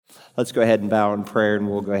Let's go ahead and bow in prayer, and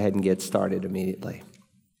we'll go ahead and get started immediately.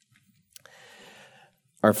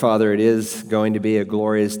 Our Father, it is going to be a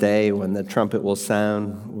glorious day when the trumpet will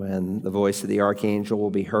sound, when the voice of the archangel will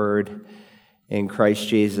be heard, and Christ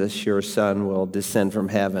Jesus, your Son, will descend from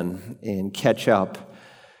heaven and catch up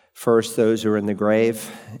first those who are in the grave,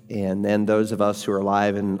 and then those of us who are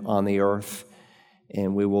alive and on the earth,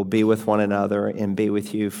 and we will be with one another and be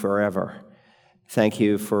with you forever. Thank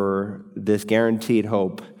you for this guaranteed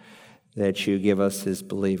hope that you give us as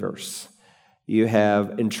believers. You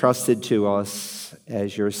have entrusted to us,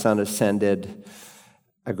 as your Son ascended,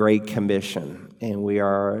 a great commission, and we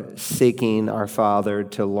are seeking, our Father,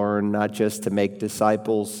 to learn not just to make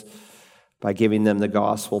disciples by giving them the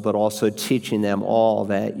gospel, but also teaching them all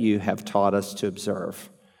that you have taught us to observe.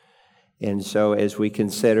 And so as we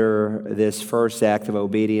consider this first act of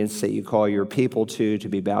obedience that you call your people to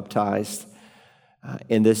be baptized,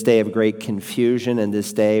 in this day of great confusion, in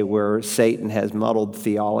this day where Satan has muddled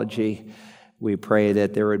theology, we pray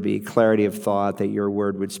that there would be clarity of thought, that your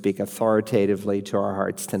word would speak authoritatively to our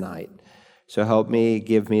hearts tonight. So help me,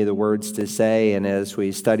 give me the words to say, and as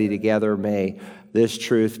we study together, may this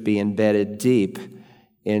truth be embedded deep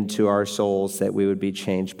into our souls, that we would be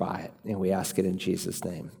changed by it. And we ask it in Jesus'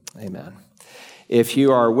 name. Amen. If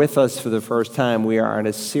you are with us for the first time, we are in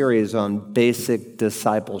a series on basic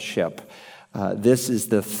discipleship. This is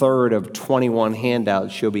the third of 21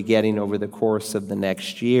 handouts you'll be getting over the course of the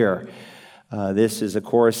next year. This is a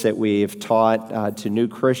course that we've taught to new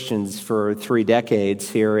Christians for 3 decades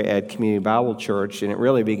here at Community Bible Church, and it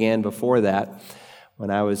really began before that when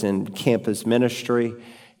I was in campus ministry,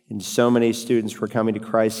 and so many students were coming to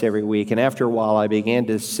Christ every week. And after a while, I began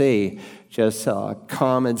to see just a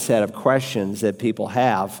common set of questions that people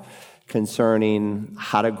have concerning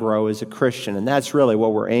how to grow as a Christian, and that's really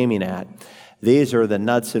what we're aiming at. These are the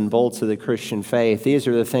nuts and bolts of the Christian faith. These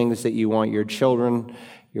are the things that you want your children,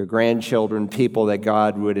 your grandchildren, people that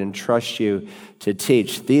God would entrust you to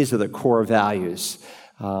teach. These are the core values,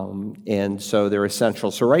 and so they're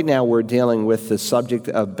essential. So right now we're dealing with the subject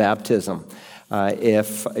of baptism.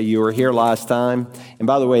 If you were here last time, and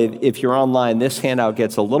by the way, if you're online, this handout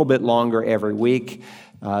gets a little bit longer every week,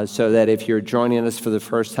 so that if you're joining us for the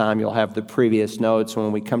first time, you'll have the previous notes.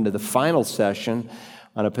 When we come to the final session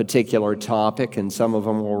on a particular topic, and some of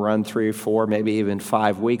them will run 3 or 4, maybe even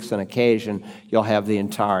 5 weeks on occasion, you'll have the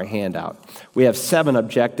entire handout. We have 7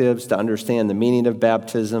 objectives: to understand the meaning of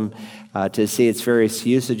baptism, to see its various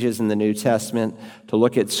usages in the New Testament, to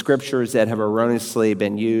look at scriptures that have erroneously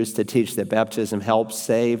been used to teach that baptism helps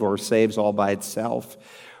save or saves all by itself.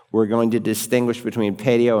 We're going to distinguish between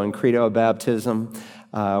paedio and credo baptism.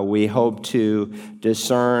 We hope to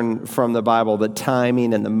discern from the Bible the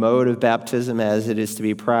timing and the mode of baptism as it is to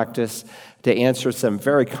be practiced, to answer some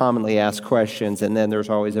very commonly asked questions, and then there's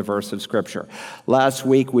always a verse of Scripture. Last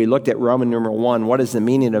week, we looked at Roman numeral 1. What is the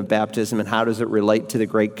meaning of baptism, and how does it relate to the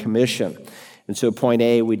Great Commission? And so point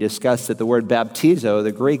A, we discussed that the word baptizo,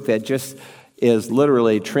 the Greek that just is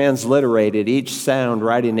literally transliterated each sound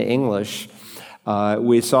right into English,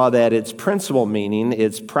 we saw that its principal meaning,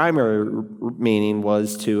 its primary meaning,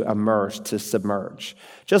 was to immerse, to submerge.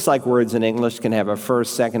 Just like words in English can have a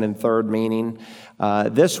first, second, and third meaning,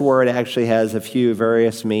 this word actually has a few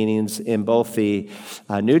various meanings in both the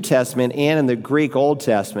New Testament and in the Greek Old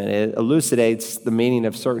Testament. It elucidates the meaning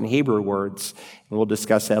of certain Hebrew words, and we'll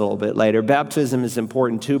discuss that a little bit later. Baptism is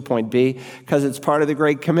important too, point B, because it's part of the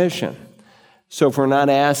Great Commission. So if we're not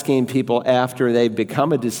asking people after they've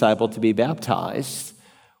become a disciple to be baptized,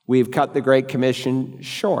 we've cut the Great Commission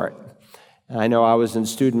short. I know I was in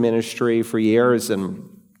student ministry for years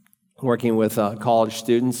and working with college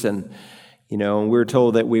students, and we were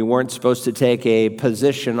told that we weren't supposed to take a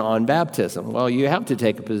position on baptism. Well, you have to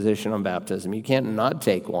take a position on baptism. You can't not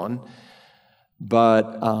take one.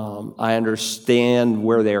 But I understand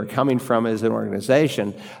where they are coming from as an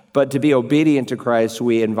organization. But to be obedient to Christ,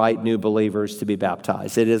 we invite new believers to be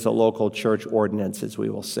baptized. It is a local church ordinance, as we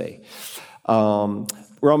will see.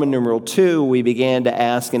 Roman numeral 2, we began to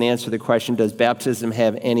ask and answer the question, does baptism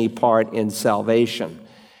have any part in salvation?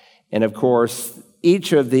 And of course,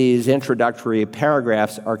 each of these introductory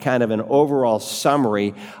paragraphs are kind of an overall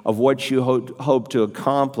summary of what you hope to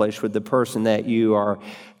accomplish with the person that you are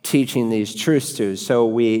teaching these truths to. So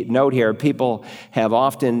we note here, people have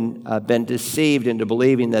often been deceived into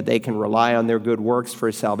believing that they can rely on their good works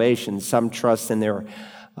for salvation. Some trust in their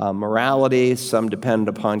morality, some depend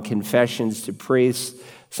upon confessions to priests,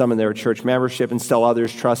 some in their church membership, and still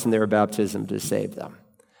others trust in their baptism to save them.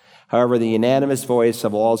 However, the unanimous voice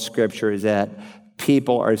of all Scripture is that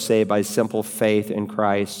people are saved by simple faith in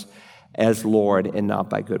Christ as Lord and not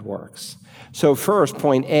by good works. So first,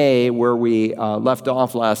 point A, where we left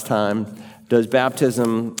off last time, does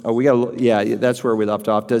baptism, that's where we left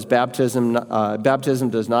off. Does baptism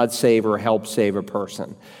does not save or help save a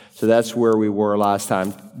person. So that's where we were last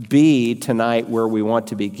time. B, tonight, where we want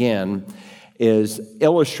to begin, is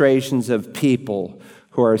illustrations of people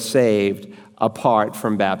who are saved apart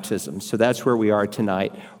from baptism. So that's where we are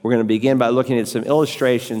tonight. We're going to begin by looking at some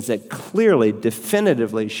illustrations that clearly,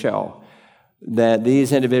 definitively show that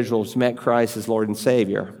these individuals met Christ as Lord and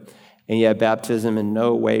Savior, and yet baptism in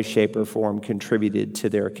no way, shape, or form contributed to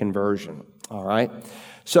their conversion. All right?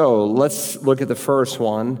 So let's look at the first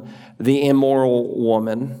one, the immoral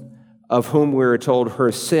woman, of whom we are told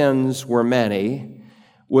her sins were many,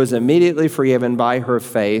 was immediately forgiven by her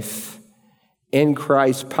faith in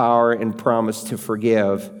Christ's power and promise to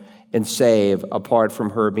forgive and save apart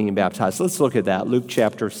from her being baptized. Let's look at that, Luke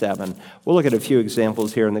chapter 7. We'll look at a few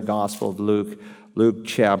examples here in the Gospel of Luke, Luke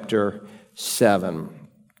chapter 7.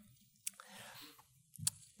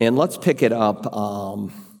 And let's pick it up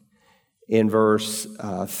in verse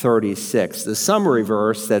 36. The summary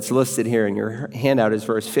verse that's listed here in your handout is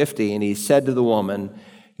verse 50, and he said to the woman,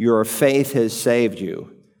 "Your faith has saved you.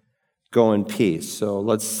 Go in peace." So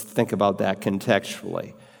let's think about that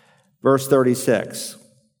contextually. Verse 36.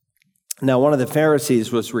 Now, one of the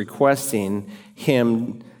Pharisees was requesting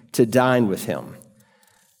him to dine with him.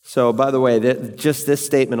 So, by the way, just this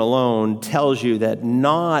statement alone tells you that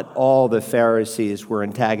not all the Pharisees were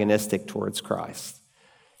antagonistic towards Christ.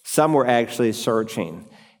 Some were actually searching.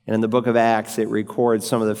 And in the book of Acts, it records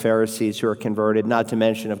some of the Pharisees who are converted, not to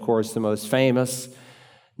mention, of course, the most famous,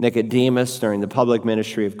 Nicodemus, during the public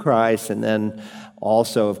ministry of Christ, and then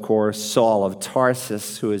also, of course, Saul of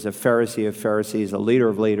Tarsus, who is a Pharisee of Pharisees, a leader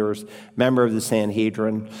of leaders, member of the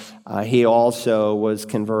Sanhedrin. He also was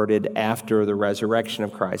converted after the resurrection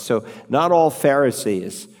of Christ. So not all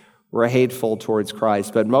Pharisees were hateful towards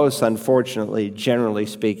Christ, but most, unfortunately, generally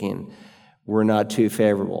speaking, were not too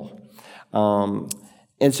favorable.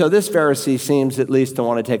 And so this Pharisee seems at least to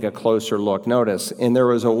want to take a closer look. Notice, and there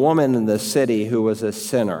was a woman in the city who was a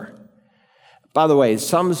sinner. By the way,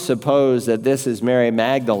 some suppose that this is Mary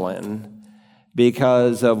Magdalene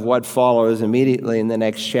because of what follows immediately in the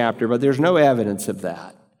next chapter, but there's no evidence of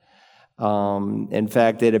that. In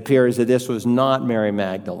fact, it appears that this was not Mary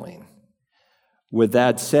Magdalene. With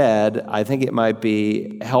that said, I think it might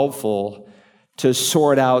be helpful to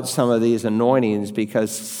sort out some of these anointings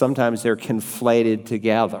because sometimes they're conflated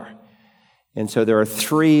together. And so there are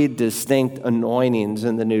three distinct anointings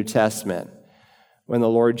in the New Testament when the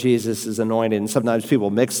Lord Jesus is anointed. And sometimes people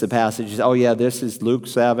mix the passages. Oh, yeah, this is Luke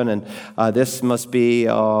 7, and this must be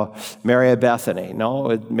Mary of Bethany.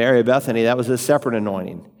 No, Mary of Bethany, that was a separate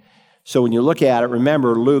anointing. So when you look at it,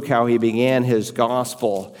 remember Luke, how he began his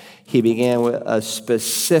gospel. He began with a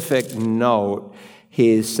specific note.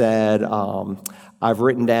 He said, I've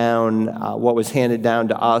written down what was handed down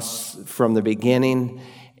to us from the beginning,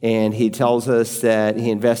 and he tells us that he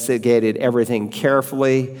investigated everything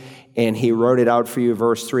carefully, and he wrote it out for you,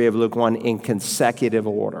 verse 3 of Luke 1, in consecutive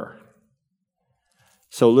order.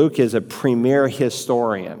 So Luke is a premier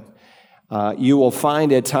historian. You will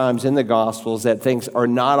find at times in the Gospels that things are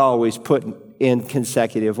not always put in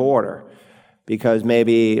consecutive order because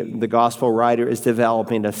maybe the Gospel writer is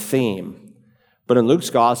developing a theme. But in Luke's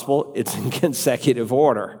Gospel, it's in consecutive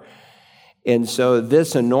order. And so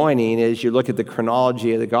this anointing, as you look at the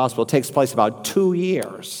chronology of the Gospel, takes place about 2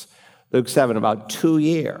 years. Luke 7, about 2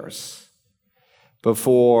 years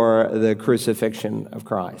before the crucifixion of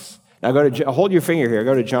Christ. Now, hold your finger here.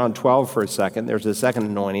 Go to John 12 for a second. There's a second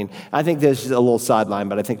anointing. I think this is a little sideline,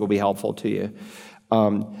 but I think it will be helpful to you.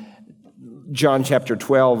 John chapter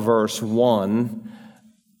 12, verse 1,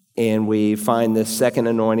 and we find this second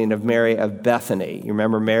anointing of Mary of Bethany. You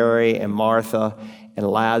remember Mary and Martha and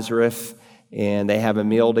Lazarus, and they have a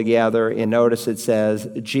meal together. And notice it says,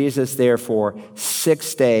 Jesus, therefore,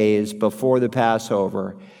 6 days before the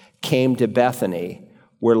Passover, came to Bethany,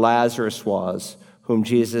 where Lazarus was, whom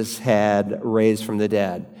Jesus had raised from the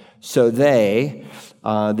dead. So they,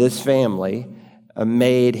 this family,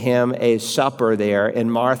 made him a supper there,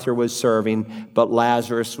 and Martha was serving, but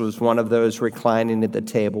Lazarus was one of those reclining at the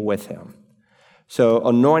table with him. So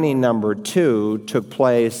anointing number 2 took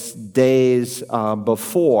place days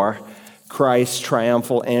before Christ's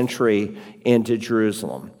triumphal entry into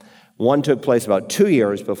Jerusalem. One took place about 2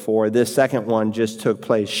 years before. This second one just took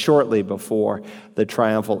place shortly before the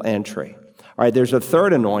triumphal entry. All right, there's a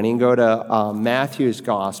third anointing. Go to Matthew's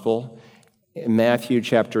Gospel, Matthew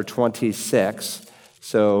chapter 26.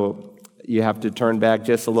 So you have to turn back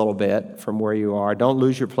just a little bit from where you are. Don't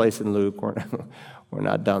lose your place in Luke. we're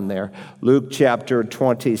not done there. Luke chapter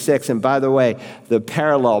 26. And by the way, the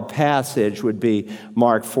parallel passage would be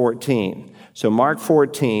Mark 14. So Mark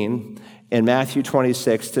 14 and Matthew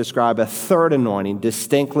 26 describe a third anointing,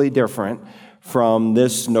 distinctly different from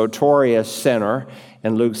this notorious sinner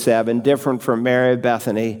in Luke 7, different from Mary of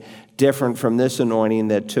Bethany, different from this anointing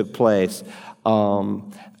that took place.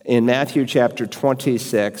 In Matthew chapter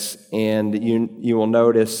 26, and you will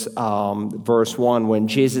notice verse 1, when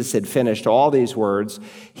Jesus had finished all these words,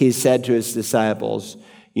 he said to his disciples,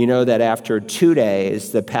 "You know that after 2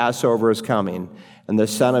 days the Passover is coming, and the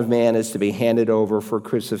Son of Man is to be handed over for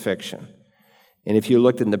crucifixion." And if you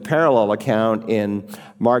looked in the parallel account in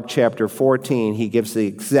Mark chapter 14, he gives the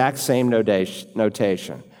exact same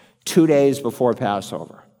notation, 2 days before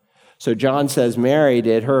Passover. So John says Mary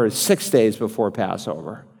did hers 6 days before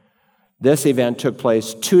Passover. This event took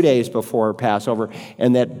place 2 days before Passover,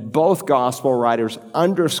 and that both gospel writers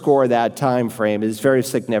underscore that time frame is very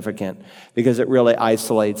significant because it really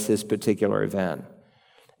isolates this particular event.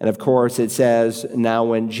 And of course, it says, now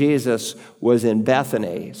when Jesus was in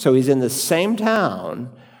Bethany, so he's in the same town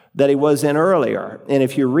that he was in earlier. And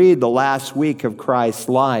if you read the last week of Christ's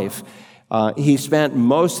life, he spent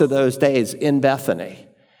most of those days in Bethany.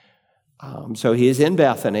 So he is in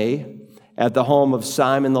Bethany at the home of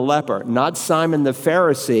Simon the leper, not Simon the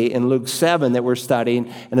Pharisee in Luke 7 that we're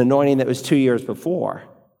studying, an anointing that was 2 years before,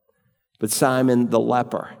 but Simon the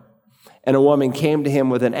leper. And a woman came to him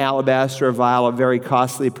with an alabaster vial of very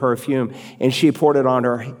costly perfume, and she poured it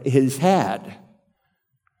on his head.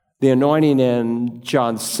 The anointing in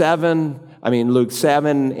Luke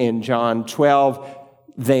 7, in John 12,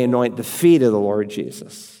 they anoint the feet of the Lord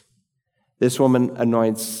Jesus. This woman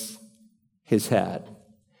anoints his head.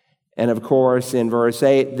 And of course, in verse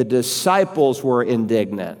 8, the disciples were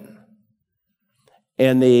indignant.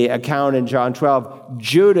 In the account in John 12,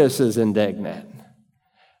 Judas is indignant.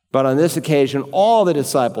 But on this occasion, all the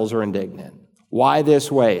disciples are indignant. Why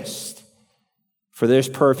this waste? For this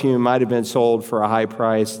perfume might have been sold for a high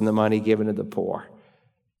price and the money given to the poor.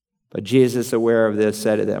 But Jesus, aware of this,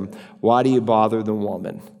 said to them, "Why do you bother the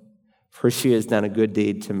woman? For she has done a good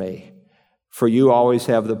deed to me. For you always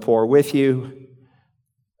have the poor with you,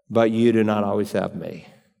 but you do not always have me.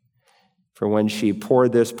 For when she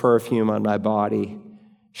poured this perfume on my body,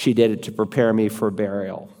 she did it to prepare me for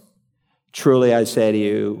burial. Truly, I say to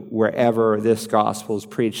you, wherever this gospel is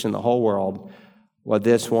preached in the whole world, what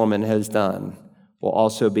this woman has done will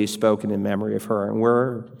also be spoken in memory of her." And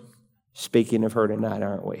we're speaking of her tonight,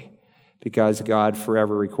 aren't we? Because God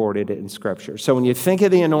forever recorded it in Scripture. So when you think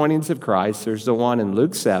of the anointings of Christ, there's the one in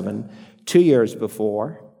Luke 7, 2 years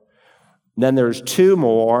before. Then there's 2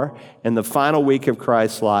 more in the final week of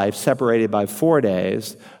Christ's life, separated by 4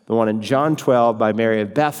 days. The one in John 12 by Mary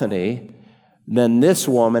of Bethany. Then this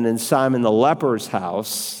woman in Simon the leper's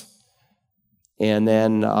house, and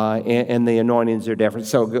then and the anointings are different.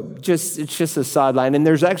 So it's just a sideline. And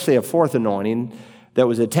there's actually a 4th anointing that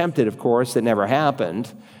was attempted, of course, that never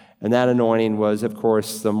happened. And that anointing was, of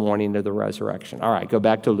course, the morning of the resurrection. All right, go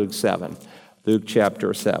back to Luke 7. Luke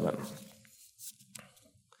chapter 7.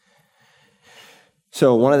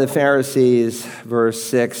 So one of the Pharisees, verse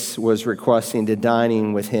 6, was requesting to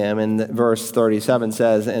dining with him. And verse 37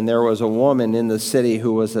 says, "And there was a woman in the city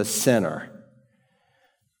who was a sinner."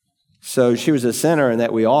 So she was a sinner, and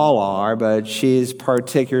that we all are, but she's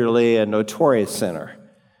particularly a notorious sinner,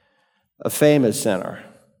 a famous sinner.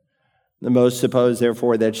 The most suppose,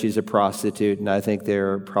 therefore, that she's a prostitute, and I think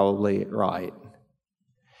they're probably right.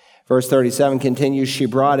 Verse 37 continues, "She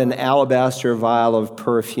brought an alabaster vial of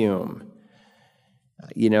perfume."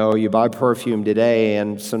 You know, you buy perfume today,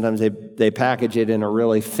 and sometimes they package it in a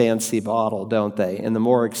really fancy bottle, don't they? And the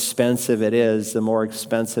more expensive it is, the more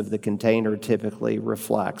expensive the container typically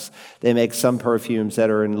reflects. They make some perfumes that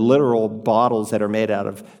are in literal bottles that are made out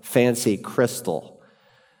of fancy crystal.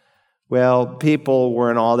 Well, people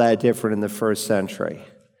weren't all that different in the first century.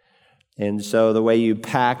 And so the way you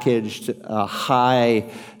packaged a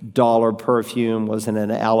high-dollar perfume was in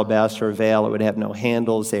an alabaster vial. It would have no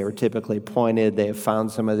handles. They were typically pointed. They have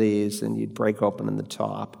found some of these, and you'd break open in the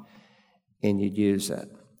top, and you'd use it.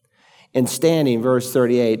 And standing, verse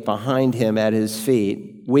 38, behind him at his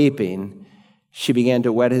feet, weeping, she began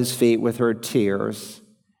to wet his feet with her tears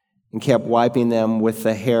and kept wiping them with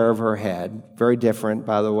the hair of her head. Very different,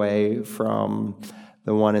 by the way, from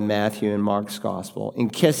the one in Matthew and Mark's gospel,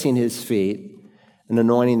 and kissing his feet and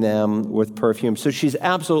anointing them with perfume. So she's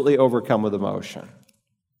absolutely overcome with emotion.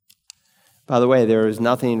 By the way, there is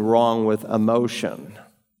nothing wrong with emotion.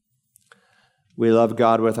 We love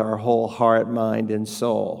God with our whole heart, mind, and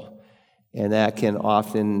soul. And that can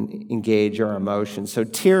often engage our emotions. So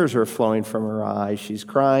tears are flowing from her eyes. She's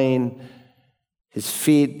crying. His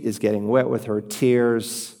feet is getting wet with her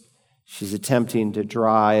tears. She's attempting to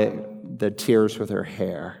dry the tears with her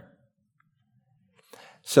hair.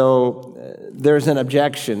 So there's an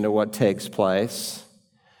objection to what takes place.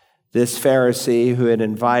 This Pharisee who had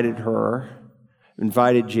invited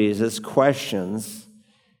Jesus, questions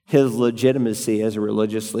his legitimacy as a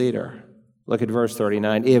religious leader. Look at verse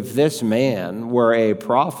 39. If this man were a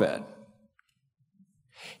prophet,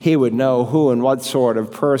 he would know who and what sort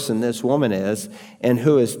of person this woman is and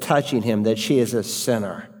who is touching him, that she is a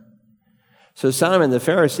sinner. So Simon the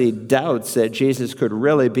Pharisee doubts that Jesus could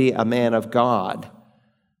really be a man of God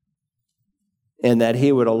and that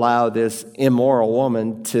he would allow this immoral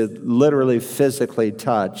woman to literally physically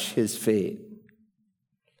touch his feet.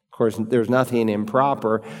 Of course, there's nothing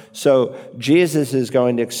improper. So Jesus is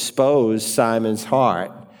going to expose Simon's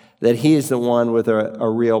heart, that he's the one with a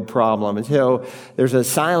real problem. Until there's a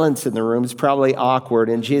silence in the room, it's probably awkward,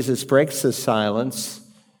 and Jesus breaks the silence.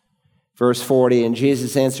 Verse 40, and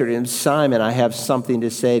Jesus answered him, Simon, I have something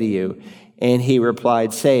to say to you. And he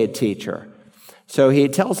replied, say it, teacher. So he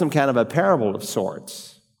tells him kind of a parable of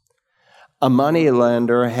sorts. A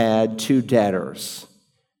moneylender had two debtors.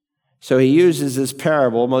 So he uses this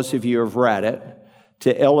parable, most of you have read it,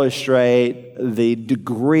 to illustrate the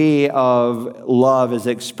degree of love as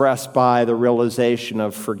expressed by the realization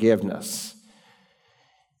of forgiveness.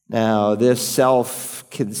 Now, this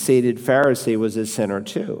self-conceited Pharisee was a sinner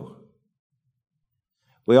too.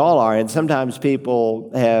 We all are, and sometimes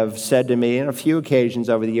people have said to me on a few occasions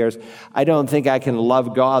over the years, I don't think I can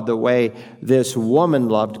love God the way this woman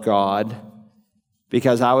loved God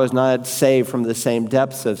because I was not saved from the same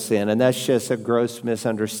depths of sin. And that's just a gross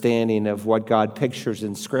misunderstanding of what God pictures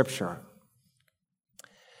in Scripture.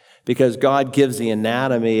 Because God gives the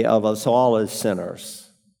anatomy of us all as sinners.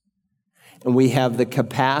 And we have the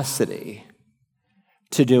capacity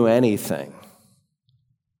to do anything.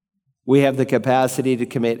 We have the capacity to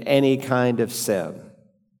commit any kind of sin.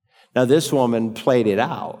 Now, this woman played it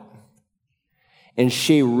out. And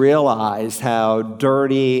she realized how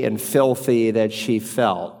dirty and filthy that she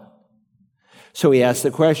felt. So he asked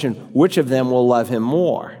the question, which of them will love him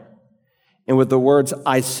more? And with the words,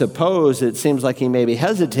 I suppose, it seems like he maybe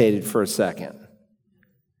hesitated for a second.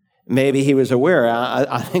 Maybe he was aware,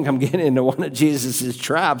 I think I'm getting into one of Jesus'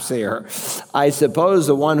 traps here. I suppose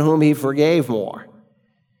the one whom he forgave more.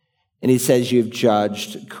 And he says, you've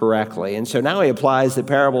judged correctly. And so now he applies the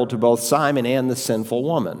parable to both Simon and the sinful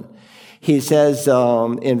woman. He says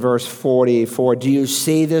in verse 44, do you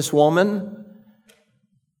see this woman?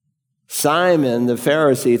 Simon, the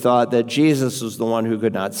Pharisee, thought that Jesus was the one who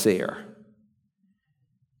could not see her.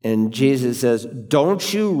 And Jesus says,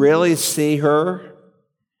 don't you really see her?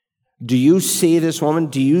 Do you see this woman?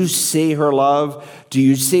 Do you see her love? Do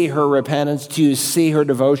you see her repentance? Do you see her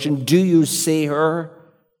devotion? Do you see her?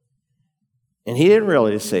 And he didn't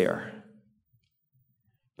really see her.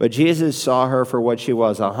 But Jesus saw her for what she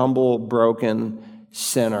was, a humble, broken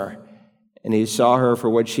sinner. And he saw her for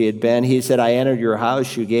what she had been. He said, I entered your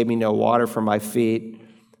house. You gave me no water for my feet.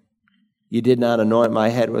 You did not anoint my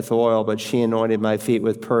head with oil, but she anointed my feet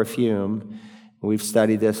with perfume. We've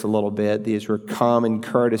studied this a little bit. These were common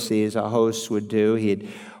courtesies a host would do. He'd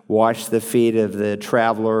wash the feet of the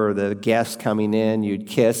traveler or the guest coming in. You'd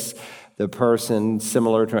kiss the person,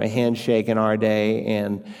 similar to a handshake in our day,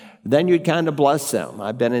 and then you'd kind of bless them.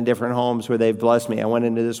 I've been in different homes where they've blessed me. I went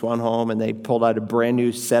into this one home, and they pulled out a brand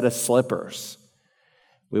new set of slippers.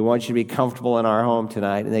 We want you to be comfortable in our home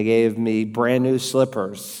tonight. And they gave me brand new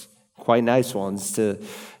slippers, quite nice ones,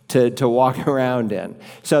 to walk around in.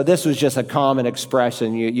 So this was just a common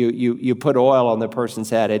expression. You put oil on the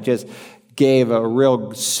person's head. It just gave a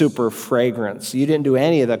real super fragrance. You didn't do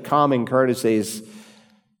any of the common courtesies.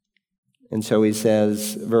 And so he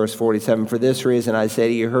says, verse 47, for this reason I say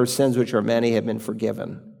to you, her sins, which are many, have been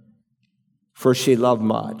forgiven. For she loved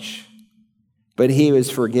much. But he who is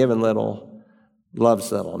forgiven little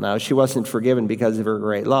loves little. Now, she wasn't forgiven because of her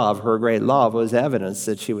great love. Her great love was evidence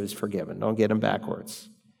that she was forgiven. Don't get them backwards.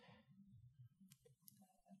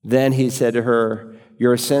 Then he said to her,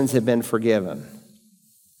 your sins have been forgiven.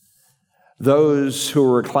 Those who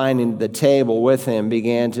were reclining at the table with him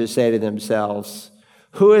began to say to themselves,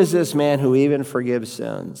 who is this man who even forgives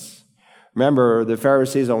sins? Remember, the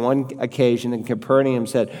Pharisees on one occasion in Capernaum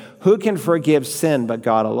said, who can forgive sin but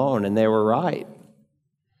God alone? And they were right.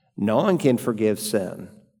 No one can forgive sin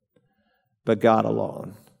but God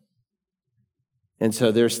alone. And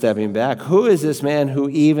so they're stepping back. Who is this man who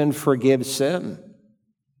even forgives sin?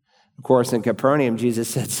 Of course, in Capernaum, Jesus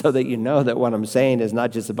said, so that you know that what I'm saying is not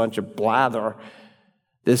just a bunch of blather.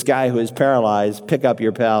 This guy who is paralyzed, pick up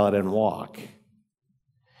your pallet and walk.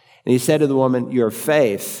 And he said to the woman, your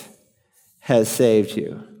faith has saved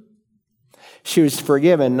you. She was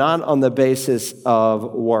forgiven not on the basis of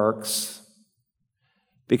works,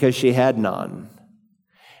 because she had none.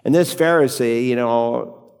 And this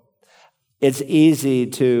Pharisee, it's easy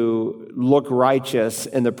to look righteous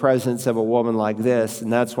in the presence of a woman like this,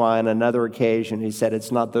 and that's why on another occasion he said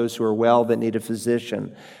it's not those who are well that need a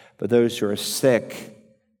physician, but those who are sick.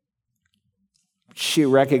 She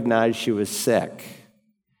recognized she was sick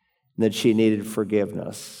and that she needed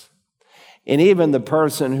forgiveness. And even the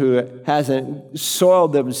person who hasn't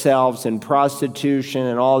soiled themselves in prostitution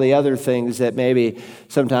and all the other things that maybe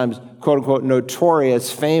sometimes, quote unquote,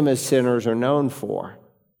 notorious, famous sinners are known for,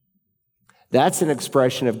 that's an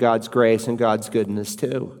expression of God's grace and God's goodness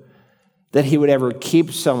too, that he would ever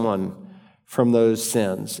keep someone from those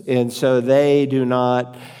sins. And so they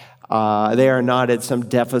are not at some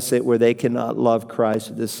deficit where they cannot love Christ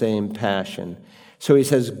with the same passion. So he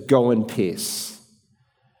says, go in peace.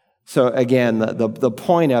 So again, the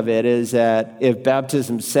point of it is that if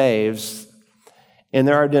baptism saves, and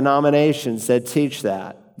there are denominations that teach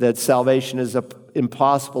that salvation is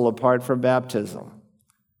impossible apart from baptism.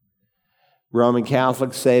 Roman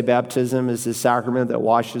Catholics say baptism is the sacrament that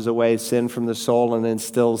washes away sin from the soul and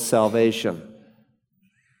instills salvation.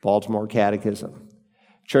 Baltimore Catechism.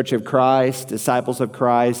 Church of Christ, Disciples of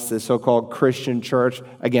Christ, the so-called Christian church.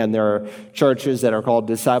 Again, there are churches that are called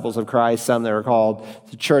Disciples of Christ, some that are called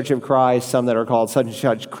the Church of Christ, some that are called such and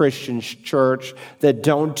such Christian church that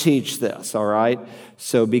don't teach this, all right?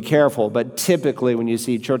 So be careful. But typically when you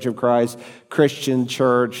see Church of Christ, Christian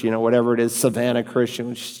church, whatever it is, Savannah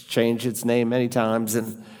Christian, which changed its name many times,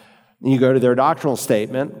 and you go to their doctrinal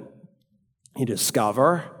statement, you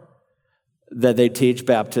discover that they teach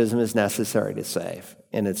baptism is necessary to save.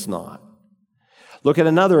 And it's not. Look at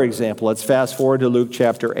another example. Let's fast forward to Luke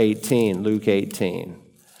chapter 18. Luke 18.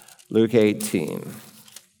 Luke 18.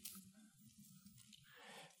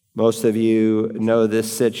 Most of you know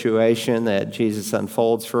this situation that Jesus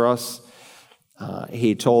unfolds for us.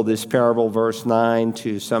 He told this parable, verse 9,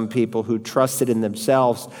 to some people who trusted in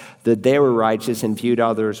themselves that they were righteous and viewed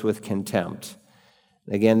others with contempt.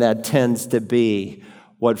 Again, that tends to be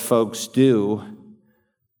what folks do,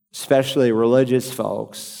 especially religious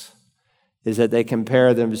folks, is that they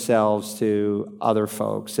compare themselves to other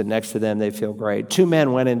folks, and next to them they feel great. 2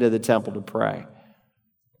 men went into the temple to pray.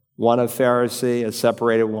 One a Pharisee, a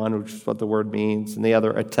separated one, which is what the word means, and the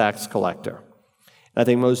other a tax collector. I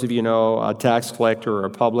think most of you know a tax collector or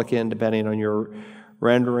a publican, depending on your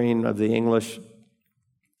rendering of the English,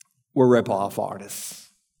 were rip-off artists.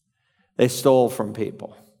 They stole from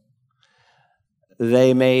people.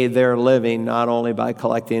 They made their living not only by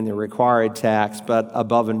collecting the required tax, but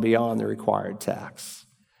above and beyond the required tax.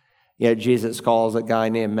 Yet Jesus calls a guy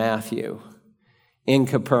named Matthew in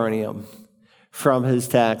Capernaum from his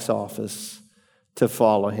tax office to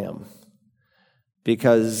follow him,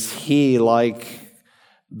 because he, like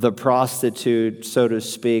the prostitute, so to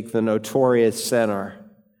speak, the notorious sinner,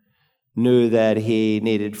 knew that he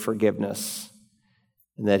needed forgiveness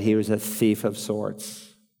and that he was a thief of sorts.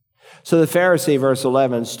 So the Pharisee, verse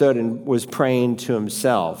 11, stood and was praying to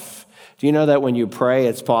himself. Do you know that when you pray,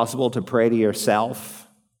 it's possible to pray to yourself?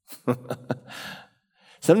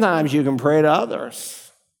 Sometimes you can pray to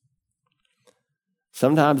others.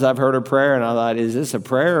 Sometimes I've heard a prayer and I thought, is this a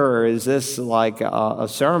prayer or is this like a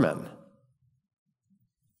sermon?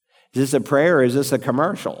 Is this a prayer or is this a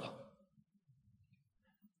commercial?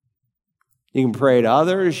 You can pray to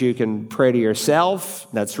others. You can pray to yourself.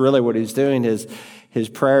 That's really what he's doing. His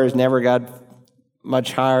prayers never got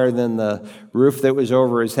much higher than the roof that was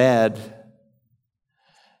over his head,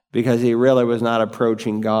 because he really was not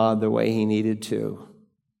approaching God the way he needed to.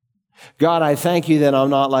 God, I thank you that I'm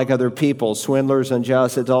not like other people, swindlers,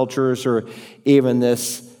 unjust, adulterers, or even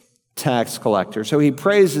this tax collector. So he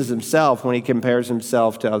praises himself when he compares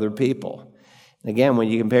himself to other people. Again, when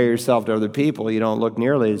you compare yourself to other people, you don't look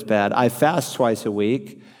nearly as bad. I fast twice a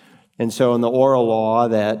week, and so in the oral law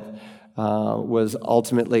that was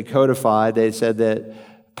ultimately codified, they said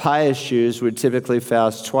that pious Jews would typically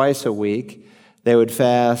fast twice a week. They would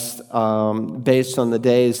fast based on the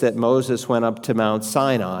days that Moses went up to Mount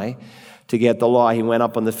Sinai to get the law. He went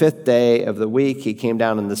up on the 5th day of the week. He came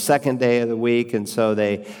down on the 2nd day of the week, and so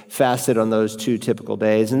they fasted on those 2 typical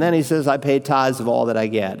days. And then he says, I pay tithes of all that I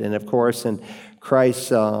get. And of course, in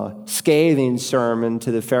Christ's scathing sermon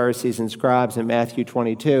to the Pharisees and scribes in Matthew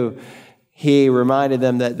 22, he reminded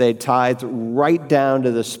them that they tithed right down to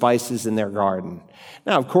the spices in their garden.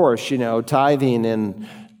 Now, of course, tithing in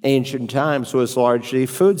ancient times was largely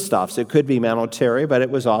foodstuffs. It could be monetary, but it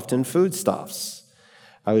was often foodstuffs.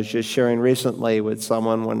 I was just sharing recently with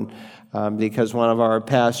someone because one of our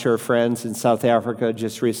pastor friends in South Africa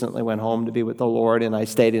just recently went home to be with the Lord, and I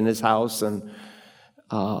stayed in his house and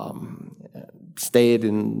stayed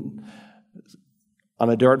on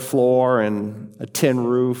a dirt floor and a tin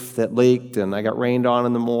roof that leaked, and I got rained on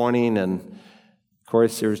in the morning, and of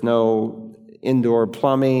course there's no indoor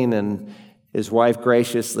plumbing, and his wife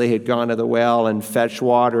graciously had gone to the well and fetched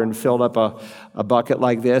water and filled up a bucket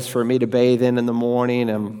like this for me to bathe in the morning.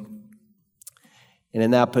 And in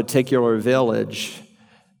that particular village,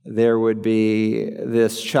 there would be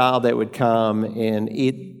this child that would come and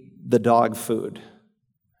eat the dog food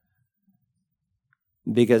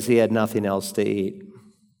because he had nothing else to eat.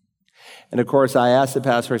 And of course, I asked the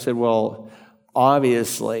pastor, I said, well,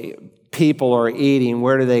 obviously, people are eating.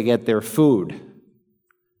 Where do they get their food?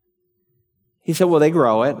 He said, well, they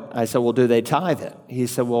grow it. I said, well, do they tithe it? He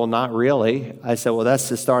said, well, not really. I said, well, that's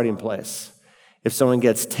the starting place. If someone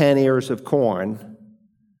gets 10 ears of corn,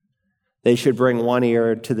 they should bring 1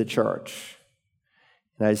 ear to the church.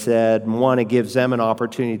 And I said, one, it gives them an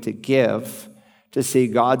opportunity to give, to see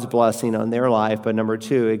God's blessing on their life. But number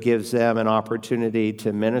two, it gives them an opportunity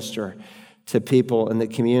to minister to people in the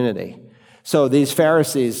community. So these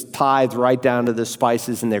Pharisees tithed right down to the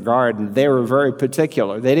spices in their garden. They were very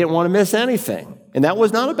particular. They didn't want to miss anything. And that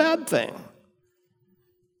was not a bad thing,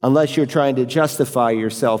 unless you're trying to justify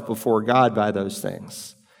yourself before God by those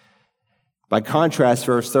things. By contrast,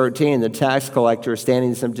 verse 13, the tax collector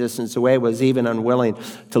standing some distance away was even unwilling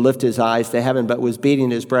to lift his eyes to heaven, but was beating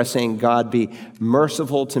his breast, saying, God, be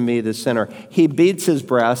merciful to me, the sinner. He beats his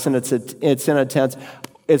breast, and it's in a tense.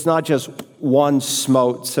 It's not just one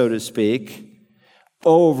smote, so to speak.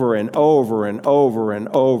 Over and over and over and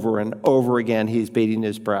over and over again, he's beating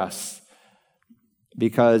his breast.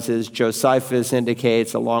 Because as Josephus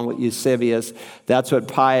indicates, along with Eusebius, that's what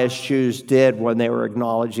pious Jews did when they were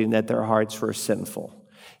acknowledging that their hearts were sinful.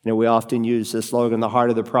 We often use the slogan, the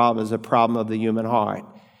heart of the problem is a problem of the human heart.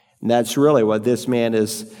 And that's really what this man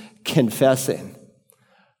is confessing.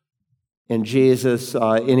 And Jesus,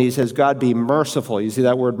 and he says, God, be merciful. You see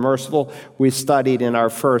that word merciful? We studied in our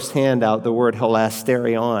first handout the word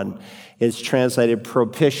hilasterion. It's translated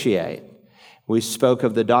propitiate. We spoke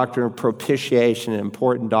of the doctrine of propitiation, an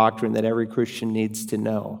important doctrine that every Christian needs to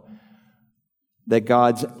know. That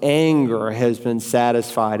God's anger has been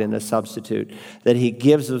satisfied in a substitute. That he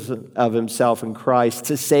gives us of himself in Christ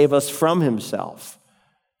to save us from himself.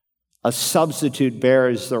 A substitute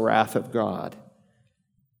bears the wrath of God.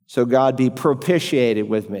 So God, be propitiated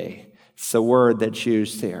with me. It's the word that's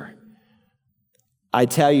used here. I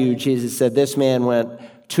tell you, Jesus said, this man went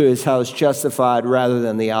to his house justified rather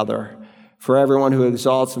than the other. For everyone who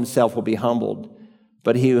exalts himself will be humbled,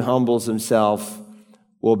 but he who humbles himself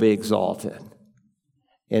will be exalted.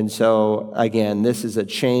 And so, again, this is a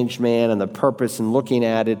changed man, and the purpose in looking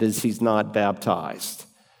at it is he's not baptized.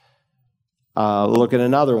 Look at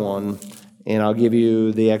another one. And I'll give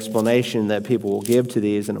you the explanation that people will give to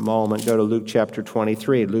these in a moment. Go to Luke chapter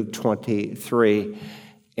 23. Luke 23.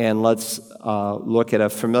 And let's look at a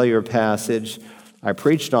familiar passage. I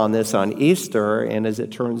preached on this on Easter, and as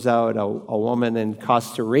it turns out, a woman in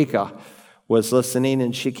Costa Rica was listening,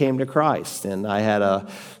 and she came to Christ. And I had a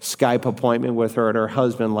Skype appointment with her and her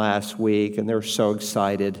husband last week, and they're so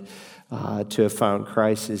excited to have found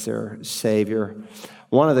Christ as their Savior.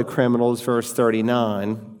 One of the criminals, verse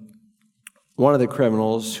 39, one of the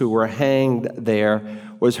criminals who were hanged there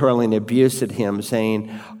was hurling abuse at him,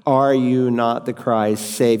 saying, are you not the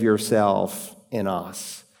Christ? Save yourself and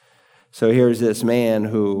us. So here's this man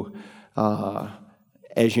who,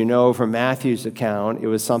 as you know from Matthew's account, it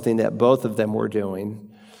was something that both of them were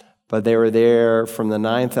doing. But they were there from the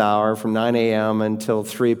 9th hour, from 9 a.m. until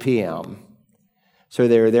 3 p.m. So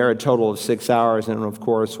they were there a total of 6 hours, and of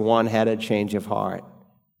course, one had a change of heart.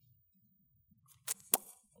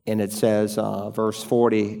 And it says, verse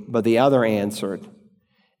 40, but the other answered,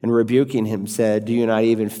 and rebuking him said, do you not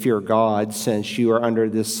even fear God, since you are under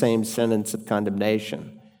this same sentence of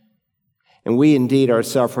condemnation? And we indeed are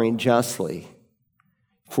suffering justly,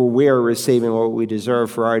 for we are receiving what we deserve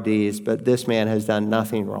for our deeds, but this man has done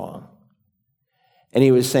nothing wrong. And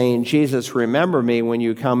he was saying, Jesus, remember me when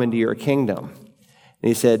you come into your kingdom. And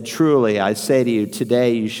he said, truly, I say to you,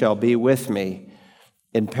 today you shall be with me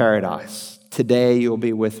in paradise. Today you'll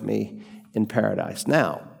be with me in paradise.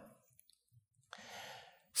 Now,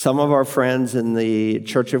 some of our friends in the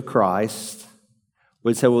Church of Christ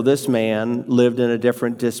would say, well, this man lived in a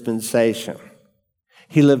different dispensation.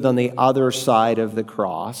 He lived on the other side of the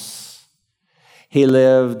cross. He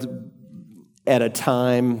lived at a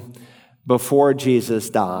time before Jesus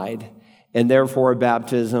died, and therefore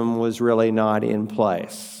baptism was really not in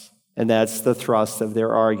place. And that's the thrust of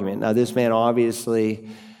their argument. Now, this man obviously,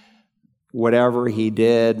 whatever he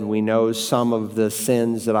did, we know some of the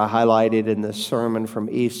sins that I highlighted in the sermon from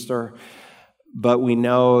Easter, but we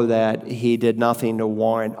know that he did nothing to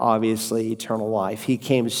warrant, obviously, eternal life. He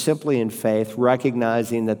came simply in faith,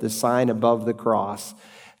 recognizing that the sign above the cross,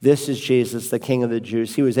 this is Jesus, the King of the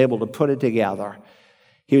Jews. He was able to put it together.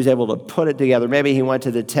 Maybe he went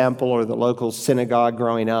to the temple or the local synagogue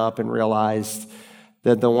growing up and realized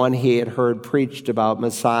that the one he had heard preached about,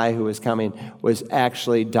 Messiah who was coming, was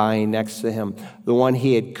actually dying next to him. The one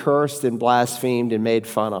he had cursed and blasphemed and made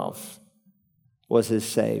fun of was his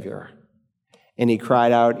Savior. And he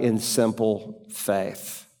cried out in simple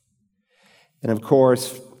faith. And of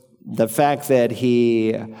course, the fact that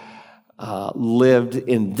he lived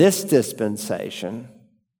in this dispensation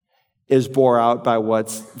is bore out by what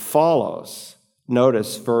follows.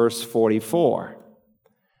 Notice verse 44.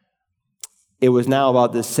 It was now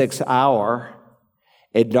about the 6th hour,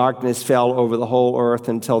 and darkness fell over the whole earth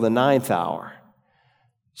until the 9th hour.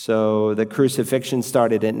 So the crucifixion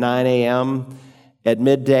started at 9 a.m. At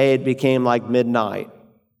midday, it became like midnight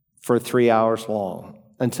for 3 hours long,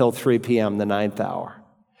 until 3 p.m., the 9th hour.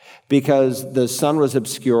 Because the sun was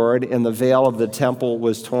obscured and the veil of the temple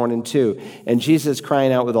was torn in two. And Jesus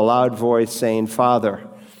crying out with a loud voice, saying, Father,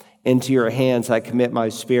 into your hands I commit my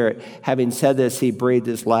spirit. Having said this, he breathed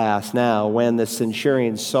his last. Now, when the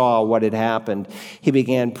centurion saw what had happened, he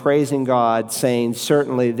began praising God, saying,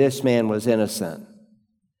 certainly this man was innocent.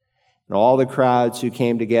 And all the crowds who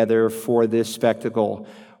came together for this spectacle,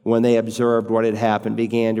 when they observed what had happened,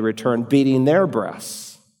 began to return, beating their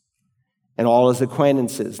breasts. And all his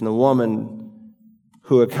acquaintances and the woman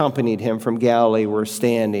who accompanied him from Galilee were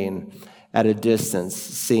standing at a distance,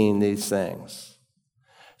 seeing these things.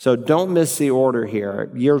 So don't miss the order here.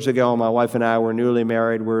 Years ago, my wife and I were newly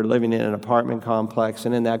married. We were living in an apartment complex,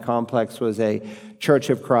 and in that complex was a Church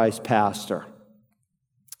of Christ pastor.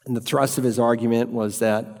 And the thrust of his argument was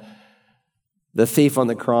that the thief on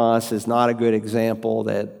the cross is not a good example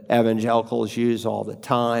that evangelicals use all the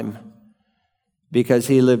time because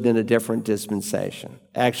he lived in a different dispensation.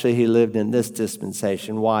 Actually, he lived in this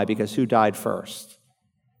dispensation. Why? Because who died first?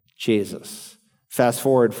 Jesus. Fast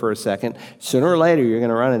forward for a second. Sooner or later, you're going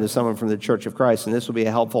to run into someone from the Church of Christ, and this will be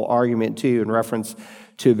a helpful argument to you in reference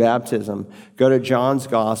to baptism. Go to John's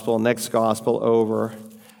Gospel, next Gospel over.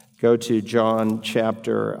 Go to John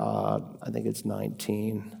chapter, I think it's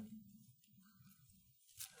 19.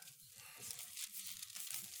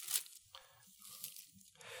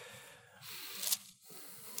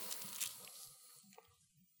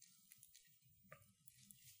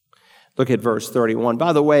 Look at verse 31.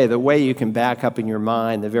 By the way you can back up in your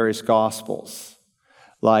mind the various Gospels,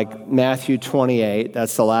 like Matthew 28,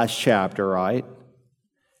 that's the last chapter, right?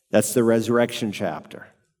 That's the resurrection chapter.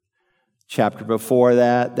 Chapter before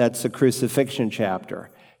that, that's the crucifixion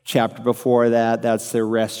chapter. Chapter before that, that's the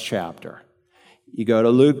rest chapter. You go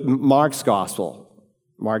to Mark's Gospel,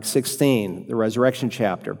 Mark 16, the resurrection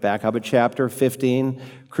chapter. Back up at chapter 15,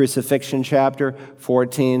 crucifixion chapter.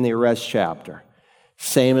 14, the arrest chapter.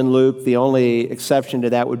 Same in Luke. The only exception to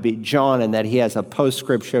that would be John, in that he has a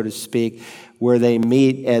postscript, so to speak, where they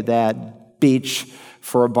meet at that beach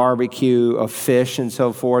for a barbecue of fish and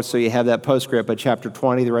so forth. So you have that postscript. But chapter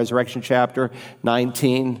 20, the resurrection chapter.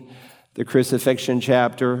 19, the crucifixion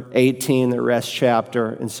chapter. 18, the arrest chapter,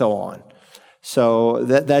 and so on. So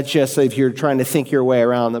that's just, if you're trying to think your way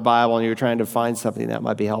around the Bible and you're trying to find something that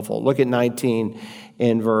might be helpful. Look at 19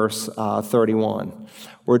 in verse 31.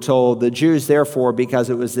 We're told, the Jews, therefore,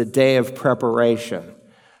 because it was the day of preparation.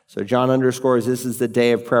 So John underscores this is the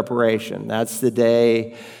day of preparation. That's the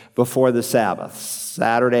day before the Sabbath.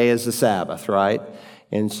 Saturday is the Sabbath, right?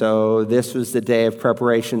 And so this was the day of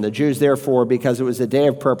preparation. The Jews, therefore, because it was the day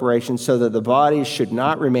of preparation, so that the bodies should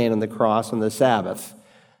not remain on the cross on the Sabbath.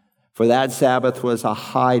 For that Sabbath was a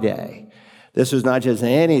high day. This was not just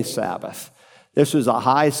any Sabbath. This was a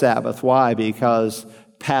high Sabbath. Why? Because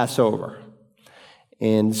Passover.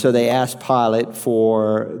 And so they asked Pilate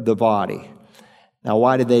for the body. Now,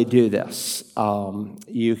 why did they do this?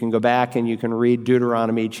 You can go back and you can read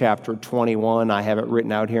Deuteronomy chapter 21. I have it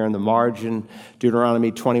written out here in the margin.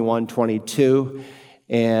 Deuteronomy 21, 22.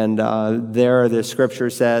 And there the scripture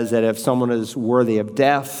says that if someone is worthy of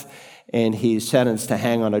death and he's sentenced to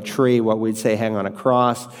hang on a tree, what we'd say hang on a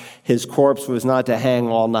cross, his corpse was not to hang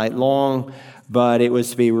all night long, but it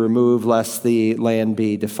was to be removed lest the land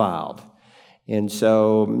be defiled. And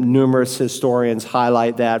so numerous historians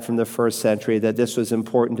highlight that from the first century, that this was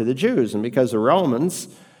important to the Jews. And because the Romans,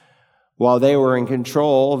 while they were in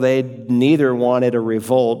control, they neither wanted a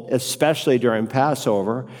revolt, especially during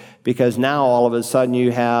Passover, because now all of a sudden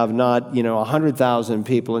you have not, 100,000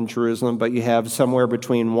 people in Jerusalem, but you have somewhere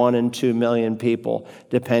between 1 and 2 million people,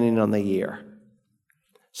 depending on the year.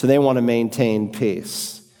 So they want to maintain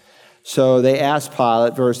peace. So they asked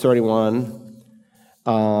Pilate, verse 31,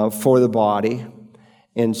 for the body.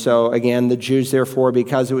 And so, again, the Jews, therefore,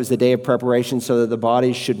 because it was the day of preparation, so that the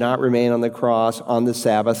bodies should not remain on the cross on the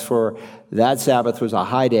Sabbath, for that Sabbath was a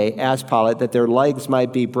high day, asked Pilate that their legs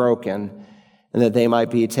might be broken and that they might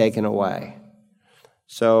be taken away.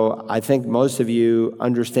 So I think most of you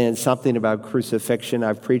understand something about crucifixion.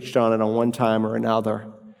 I've preached on it on one time or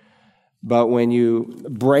another. But when you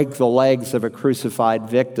break the legs of a crucified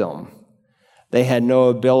victim, they had no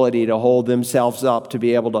ability to hold themselves up to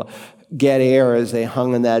be able to get air as they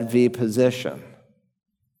hung in that V position.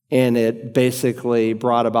 And it basically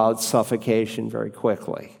brought about suffocation very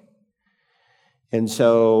quickly. And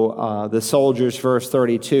so the soldiers, verse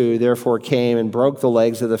 32, therefore came and broke the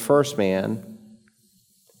legs of the first man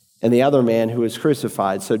and the other man who was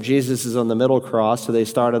crucified. So Jesus is on the middle cross, so they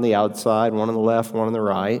start on the outside, one on the left, one on the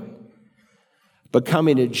right. But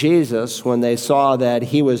coming to Jesus, when they saw that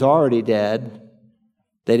he was already dead,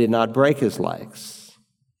 they did not break his legs.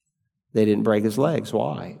 They didn't break his legs.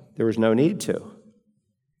 Why? There was no need to.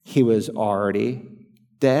 He was already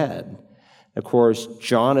dead. Of course,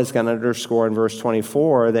 John is going to underscore in verse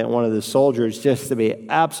 24 that one of the soldiers, just to be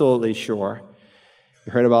absolutely sure,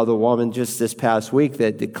 you heard about the woman just this past week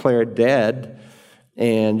that declared dead,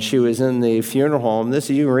 and she was in the funeral home. This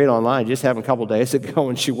you can read online. Just happened a couple days ago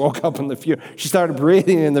when she woke up in the funeral. She started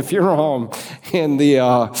breathing in the funeral home, and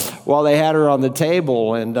while they had her on the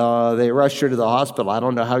table, and they rushed her to the hospital. I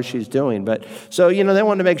don't know how she's doing, but so they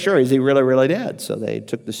wanted to make sure, is he really, really dead? So they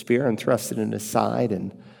took the spear and thrust it in his side,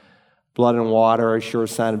 and blood and water, a sure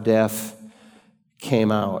sign of death,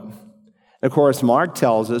 came out. Of course, Mark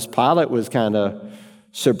tells us Pilate was kind of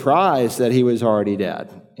surprised that he was already dead.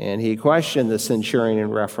 And he questioned the centurion in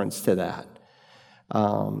reference to that.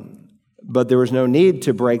 But there was no need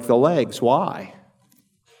to break the legs. Why?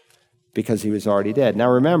 Because he was already dead. Now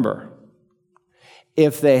remember,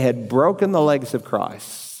 if they had broken the legs of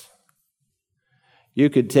Christ, you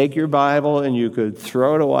could take your Bible and you could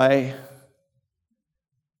throw it away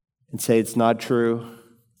and say it's not true,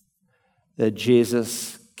 that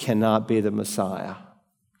Jesus cannot be the Messiah.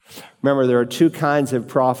 Remember, there are two kinds of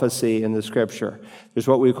prophecy in the Scripture. There's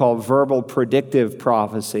what we call verbal predictive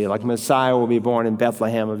prophecy, like Messiah will be born in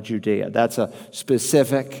Bethlehem of Judea. That's a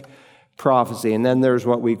specific prophecy. And then there's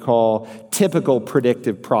what we call typical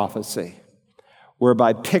predictive prophecy, where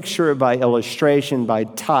by picture, by illustration, by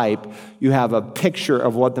type, you have a picture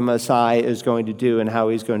of what the Messiah is going to do and how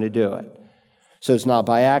he's going to do it. So it's not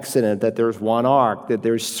by accident that there's one ark, that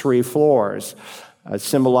there's 3 floors,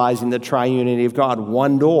 symbolizing the triunity of God,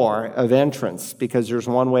 one door of entrance, because there's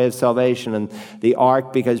one way of salvation, and the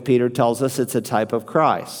ark, because Peter tells us it's a type of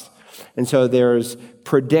Christ. And so there's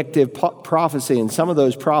predictive prophecy, and some of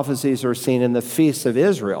those prophecies are seen in the feasts of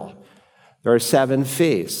Israel. There are 7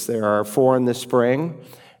 feasts. There are 4 in the spring,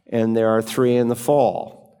 and there are 3 in the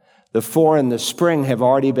fall. The 4 in the spring have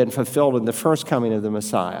already been fulfilled in the first coming of the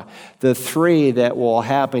Messiah. The 3 that will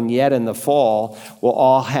happen yet in the fall will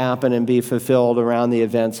all happen and be fulfilled around the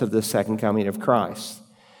events of the second coming of Christ.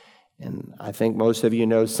 And I think most of you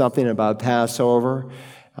know something about Passover.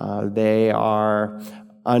 They are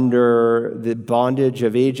under the bondage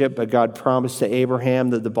of Egypt, but God promised to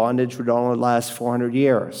Abraham that the bondage would only last 400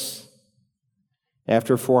 years.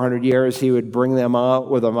 After 400 years, he would bring them out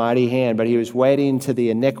with a mighty hand, but he was waiting till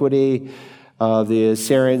the iniquity of the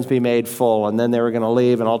Assyrians be made full, and then they were going to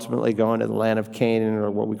leave and ultimately go into the land of Canaan,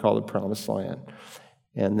 or what we call the Promised Land.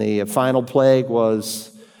 And the final plague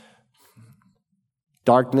was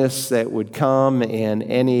darkness that would come, and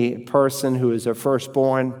any person who is a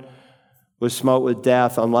firstborn was smote with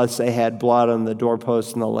death unless they had blood on the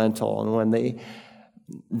doorpost and the lintel. And when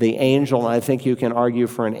the angel, and I think you can argue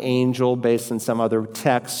for an angel based on some other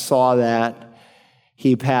text, saw that,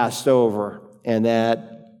 he passed over, and that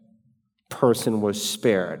person was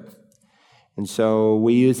spared. And so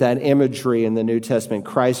we use that imagery in the New Testament.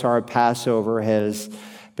 Christ, our Passover, has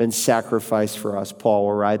been sacrificed for us, Paul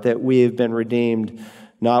will write, that we have been redeemed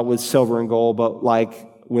not with silver and gold, but like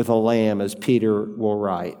with a lamb, as Peter will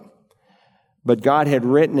write. But God had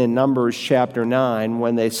written in Numbers chapter 9,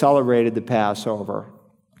 when they celebrated the Passover,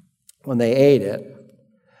 when they ate it,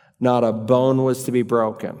 not a bone was to be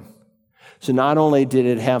broken. So not only did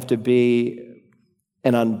it have to be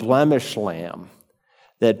an unblemished lamb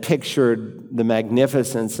that pictured the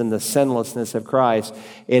magnificence and the sinlessness of Christ,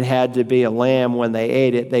 it had to be a lamb when they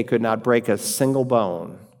ate it, they could not break a single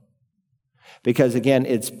bone. Because again,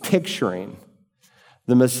 it's picturing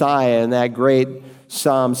the Messiah in that great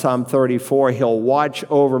Psalm 34, he'll watch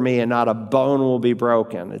over me and not a bone will be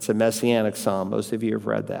broken. It's a messianic psalm. Most of you have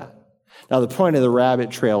read that. Now, the point of the rabbit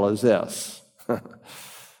trail is this.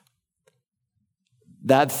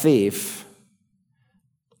 That thief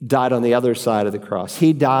died on the other side of the cross.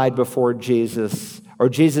 He died before Jesus, or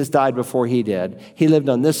Jesus died before he did. He lived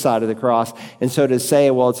on this side of the cross. And so to say,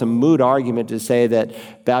 well, it's a moot argument to say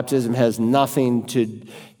that baptism has nothing to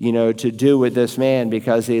do with this man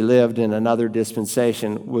because he lived in another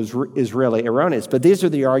dispensation is really erroneous. But these are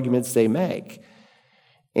the arguments they make.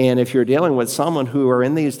 And if you're dealing with someone who are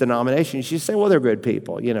in these denominations, you say, well, they're good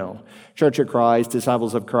people, Church of Christ,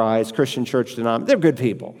 Disciples of Christ, Christian Church denomination, they're good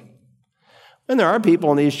people. And there are people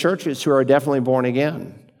in these churches who are definitely born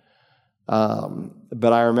again.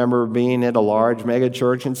 But I remember being at a large mega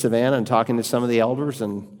church in Savannah and talking to some of the elders,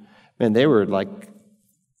 and man, they were like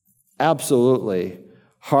absolutely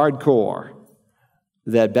hardcore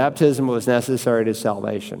that baptism was necessary to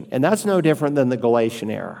salvation. And that's no different than the Galatian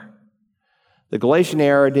era. The Galatian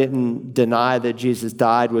era didn't deny that Jesus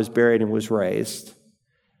died, was buried, and was raised.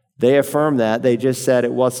 They affirmed that. They just said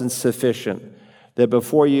it wasn't sufficient. That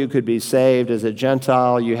before you could be saved as a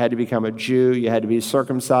Gentile, you had to become a Jew, you had to be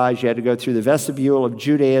circumcised, you had to go through the vestibule of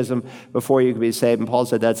Judaism before you could be saved. And Paul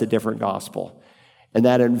said that's a different gospel. And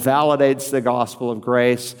that invalidates the gospel of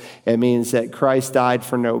grace. It means that Christ died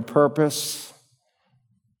for no purpose.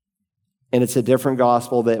 And it's a different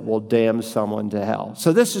gospel that will damn someone to hell.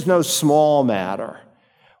 So this is no small matter.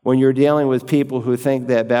 When you're dealing with people who think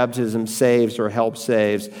that baptism saves or helps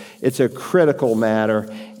saves, it's a critical matter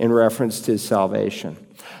in reference to salvation.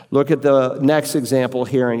 Look at the next example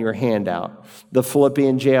here in your handout. The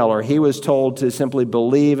Philippian jailer. He was told to simply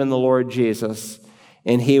believe in the Lord Jesus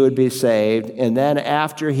and he would be saved. And then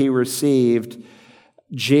after he received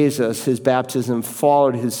Jesus, his baptism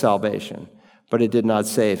followed his salvation, but it did not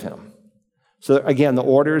save him. So again, the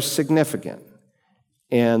order is significant.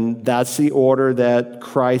 And that's the order that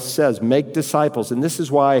Christ says, make disciples. And this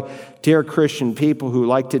is why, dear Christian people who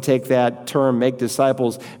like to take that term, make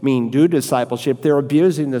disciples, mean do discipleship, they're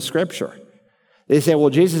abusing the scripture. They say, well,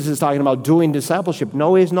 Jesus is talking about doing discipleship.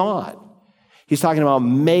 No, he's not. He's talking about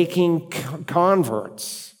making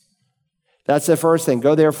converts. That's the first thing.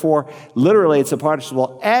 Go therefore, literally it's a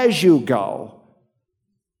participle, as you go.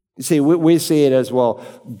 You see, we see it as, well,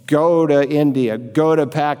 go to India, go to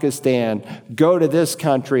Pakistan, go to this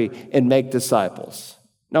country and make disciples.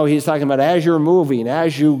 No, he's talking about as you're moving,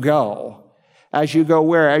 as you go. As you go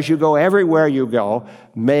where? As you go everywhere you go,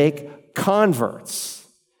 make converts.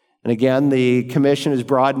 And again, the commission is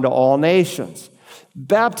broadened to all nations.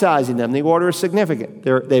 Baptizing them, the order is significant.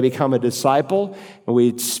 They become a disciple. And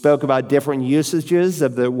we spoke about different usages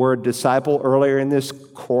of the word disciple earlier in this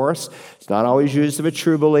course. It's not always used of a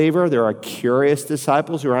true believer. There are curious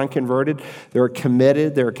disciples who are unconverted. They're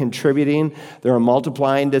committed. They're contributing. There are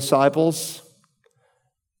multiplying disciples.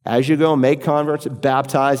 As you go, make converts,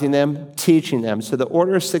 baptizing them, teaching them. So the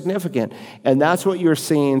order is significant. And that's what you're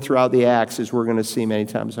seeing throughout the Acts, as we're going to see many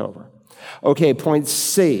times over. Okay, point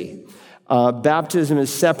C. Baptism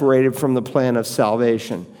is separated from the plan of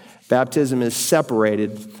salvation. Baptism is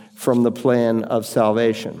separated from the plan of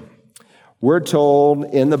salvation. We're told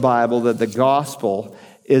in the Bible that the gospel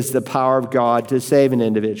is the power of God to save an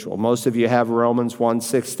individual. Most of you have Romans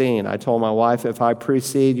 1:16. I told my wife, if I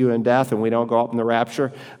precede you in death and we don't go up in the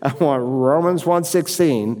rapture, I want Romans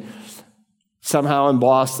 1:16 somehow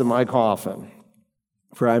embossed in my coffin.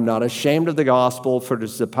 For I am not ashamed of the gospel, for it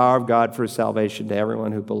is the power of God for salvation to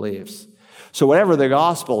everyone who believes. So whatever the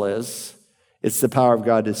gospel is, it's the power of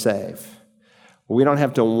God to save. We don't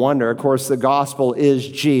have to wonder. Of course, the gospel is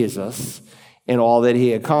Jesus and all that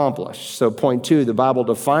he accomplished. So point 2, the Bible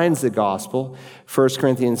defines the gospel. 1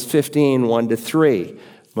 Corinthians 15, 1-3.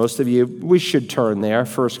 Most of you, we should turn there.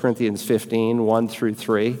 1 Corinthians 15,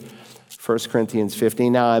 1-3. 1 Corinthians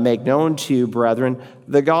 15. Now I make known to you, brethren,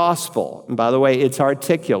 the gospel. And by the way, it's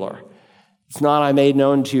articular. It's not I made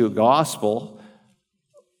known to you gospel.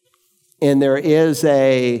 And there is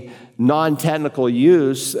a non-technical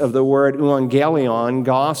use of the word euangelion,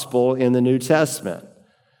 gospel, in the New Testament,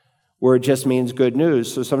 where it just means good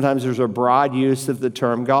news. So sometimes there's a broad use of the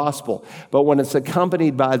term gospel. But when it's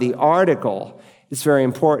accompanied by the article, it's very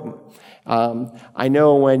important. I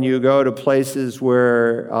know when you go to places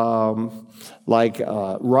where, like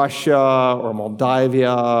Russia or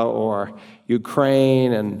Moldavia or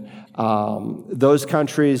Ukraine and Those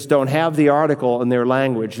countries don't have the article in their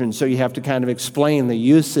language, and so you have to kind of explain the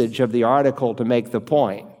usage of the article to make the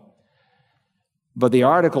point. But the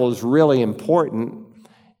article is really important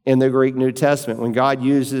in the Greek New Testament. When God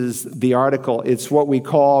uses the article, it's what we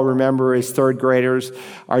call, remember as third graders,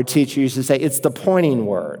 our teacher used to say, it's the pointing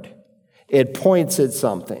word. It points at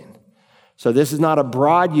something. So this is not a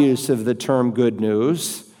broad use of the term good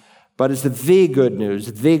news, but it's the good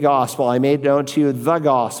news, the gospel. I made known to you the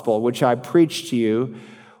gospel, which I preached to you,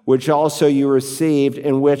 which also you received,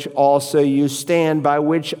 in which also you stand, by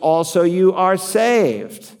which also you are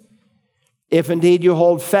saved. If indeed you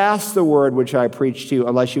hold fast the word which I preached to you,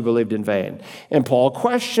 unless you believed in vain. And Paul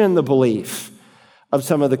questioned the belief of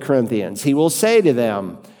some of the Corinthians. He will say to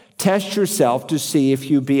them, test yourself to see if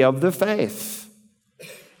you be of the faith.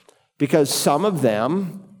 Because some of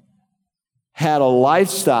them had a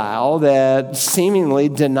lifestyle that seemingly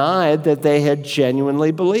denied that they had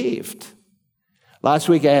genuinely believed. Last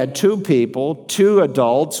week I had two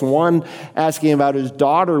adults, one asking about his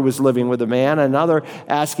daughter who was living with a man, another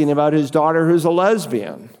asking about his daughter who's a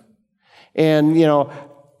lesbian. And,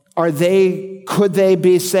 could they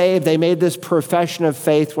be saved? They made this profession of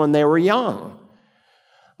faith when they were young.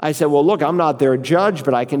 I said, well, look, I'm not their judge,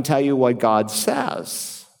 but I can tell you what God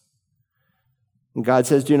says. And God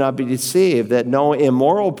says, do not be deceived, that no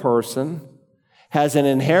immoral person has an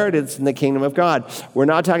inheritance in the kingdom of God. We're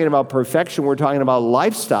not talking about perfection. We're talking about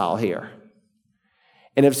lifestyle here.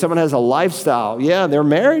 And if someone has a lifestyle, they're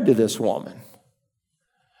married to this woman.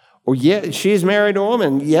 Or she's married to a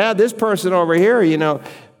woman. This person over here,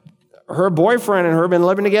 her boyfriend and her have been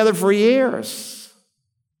living together for years.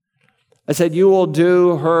 I said, you will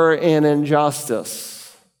do her an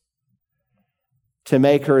injustice to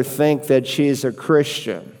make her think that she's a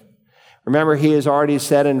Christian. Remember, he has already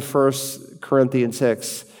said in 1 Corinthians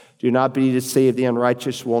 6, do not be deceived, the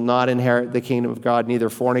unrighteous will not inherit the kingdom of God, neither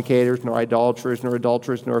fornicators, nor idolaters, nor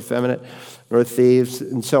adulterers, nor effeminate, nor thieves,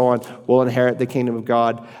 and so on, will inherit the kingdom of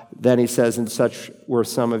God. Then he says, and such were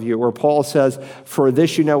some of you. Where Paul says, for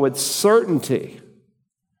this you know with certainty.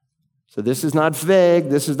 So this is not vague,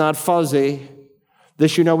 this is not fuzzy.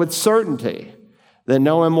 This you know with certainty, that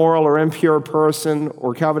no immoral or impure person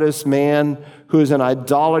or covetous man who is an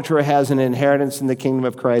idolater has an inheritance in the kingdom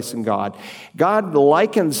of Christ and God. God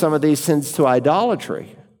likens some of these sins to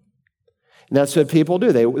idolatry. And that's what people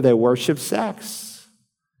do. They worship sex.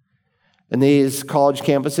 And these college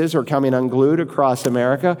campuses are coming unglued across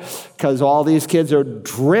America because all these kids are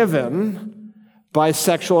driven by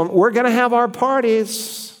sexual. We're going to have our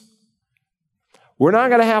parties. We're not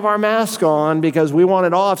going to have our mask on because we want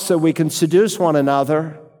it off so we can seduce one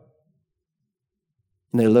another.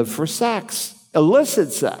 And they live for sex,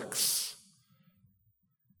 illicit sex.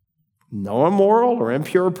 No immoral or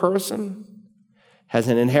impure person has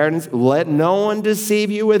an inheritance. Let no one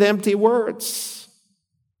deceive you with empty words.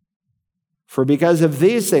 For because of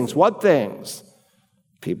these things, what things?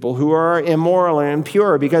 People who are immoral and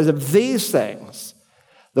impure, because of these things,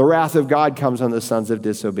 the wrath of God comes on the sons of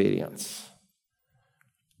disobedience.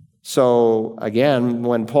 So, again,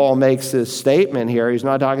 when Paul makes this statement here, he's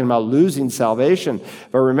not talking about losing salvation.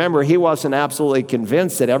 But remember, he wasn't absolutely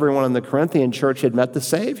convinced that everyone in the Corinthian church had met the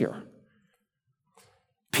Savior.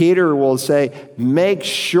 Peter will say, make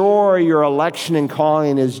sure your election and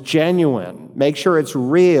calling is genuine. Make sure it's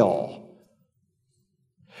real.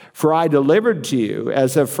 For I delivered to you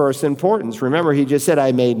as of first importance. Remember, he just said,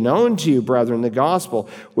 I made known to you, brethren, the gospel,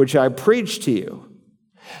 which I preached to you.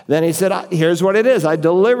 Then he said, here's what it is. I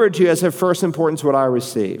delivered to you as of first importance what I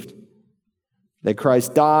received. That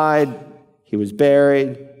Christ died, he was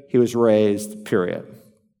buried, he was raised, period.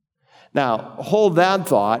 Now, hold that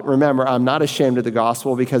thought. Remember, I'm not ashamed of the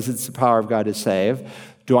gospel because it's the power of God to save.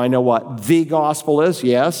 Do I know what the gospel is?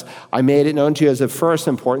 Yes. I made it known to you as of first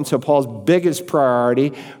importance. So Paul's biggest priority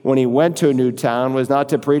when he went to a new town was not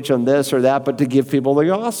to preach on this or that, but to give people the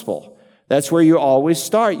gospel. That's where you always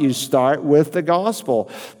start. You start with the gospel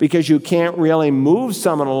because you can't really move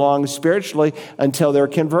someone along spiritually until they're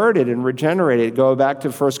converted and regenerated. Go back to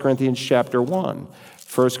 1 Corinthians chapter 1.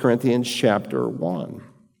 1 Corinthians chapter 1.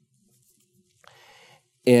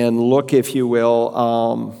 And look, if you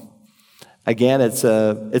will, again, it's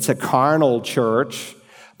a carnal church.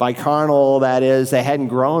 By carnal, that is, they hadn't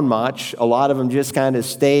grown much. A lot of them just kind of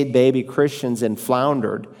stayed baby Christians and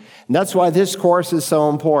floundered. And that's why this course is so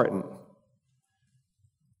important.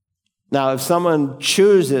 Now, if someone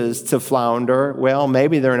chooses to flounder, well,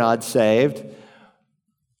 maybe they're not saved,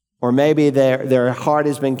 or maybe their heart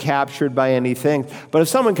has been captured by anything. But if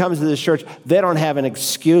someone comes to this church, they don't have an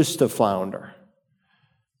excuse to flounder.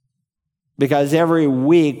 Because every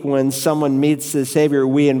week when someone meets the Savior,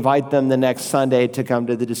 we invite them the next Sunday to come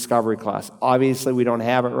to the discovery class. Obviously, we don't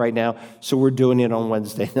have it right now, so we're doing it on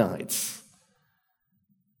Wednesday nights.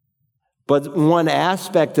 But one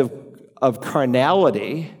aspect of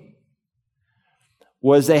carnality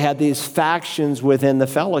was they had these factions within the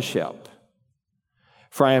fellowship.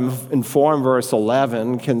 For I am informed, verse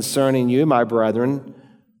 11, concerning you, my brethren,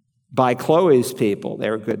 by Chloe's people,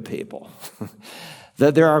 they're good people,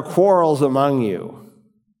 that there are quarrels among you.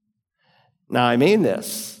 Now, I mean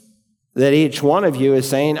this, that each one of you is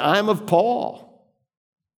saying, I'm of Paul.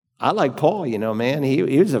 I like Paul, man. He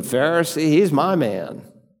was a Pharisee. He's my man.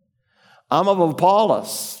 I'm of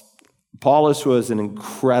Apollos. Apollos was an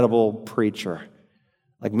incredible preacher.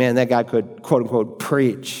 Like, man, that guy could, quote unquote,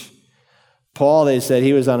 preach. Paul, they said,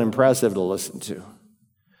 he was unimpressive to listen to.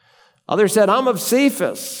 Others said, I'm of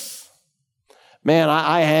Cephas. Man,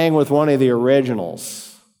 I hang with one of the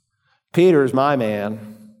originals. Peter's my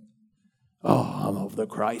man. Oh, I'm of the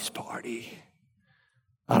Christ party.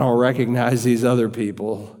 I don't recognize these other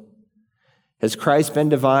people. Has Christ been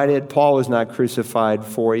divided? Paul was not crucified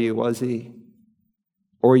for you, was he?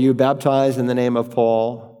 Or were you baptized in the name of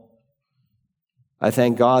Paul? I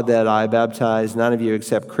thank God that I baptized none of you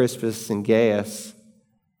except Crispus and Gaius,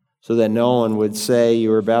 so that no one would say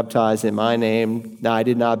you were baptized in my name. Now, I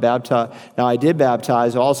did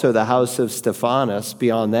baptize also the house of Stephanas.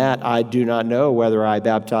 Beyond that, I do not know whether I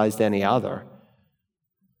baptized any other.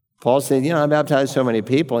 Paul said, I baptized so many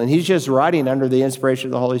people, and he's just writing under the inspiration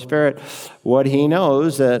of the Holy Spirit what he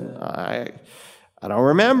knows that I don't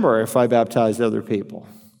remember if I baptized other people.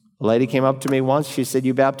 A lady came up to me once. She said,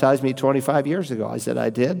 you baptized me 25 years ago. I said,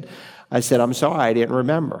 I did. I said, I'm sorry, I didn't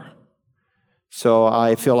remember. So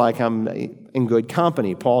I feel like I'm in good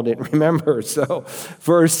company. Paul didn't remember. So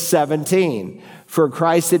verse 17, for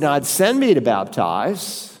Christ did not send me to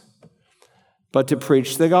baptize, but to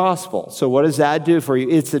preach the gospel. So what does that do for you?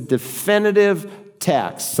 It's a definitive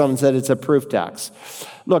text. Some said it's a proof text.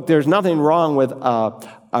 Look, there's nothing wrong with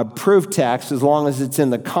a proof text as long as it's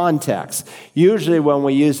in the context. Usually when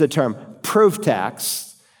we use the term proof text,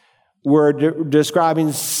 we're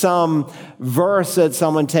describing some verse that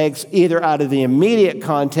someone takes either out of the immediate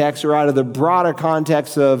context or out of the broader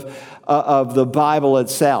context of the Bible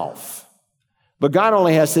itself. But God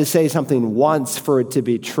only has to say something once for it to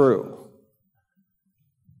be true.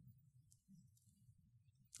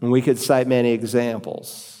 And we could cite many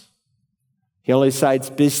examples. He only cites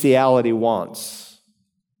bestiality once.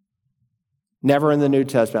 Never in the New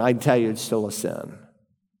Testament. I can tell you it's still a sin.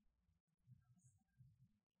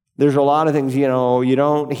 There's a lot of things, you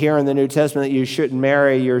don't hear in the New Testament that you shouldn't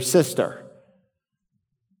marry your sister.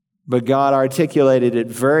 But God articulated it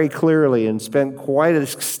very clearly and spent quite an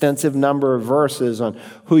extensive number of verses on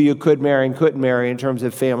who you could marry and couldn't marry in terms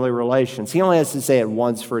of family relations. He only has to say it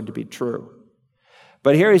once for it to be true.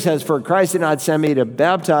 But here he says, for Christ did not send me to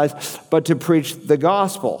baptize, but to preach the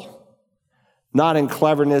gospel, not in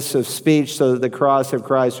cleverness of speech, so that the cross of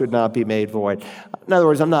Christ would not be made void. In other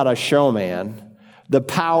words, I'm not a showman. The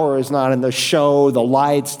power is not in the show, the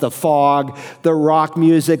lights, the fog, the rock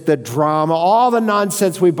music, the drama, all the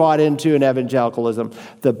nonsense we bought into in evangelicalism.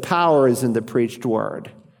 The power is in the preached word.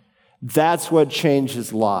 That's what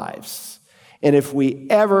changes lives. And if we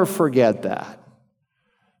ever forget that,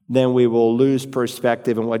 then we will lose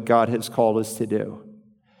perspective in what God has called us to do.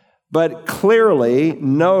 But clearly,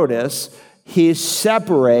 notice, he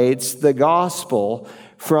separates the gospel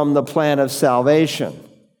from the plan of salvation.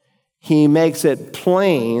 He makes it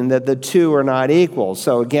plain that the two are not equal.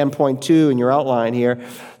 So again, point 2 in your outline here,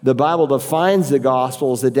 the Bible defines the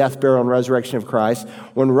gospel as the death, burial, and resurrection of Christ.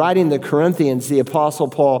 When writing the Corinthians, the Apostle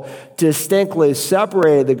Paul distinctly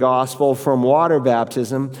separated the gospel from water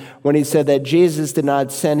baptism when he said that Jesus did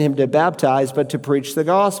not send him to baptize, but to preach the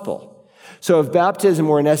gospel. So if baptism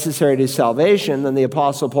were necessary to salvation, then the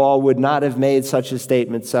Apostle Paul would not have made such a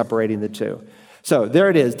statement separating the two. So there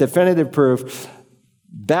it is, definitive proof.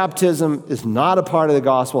 Baptism is not a part of the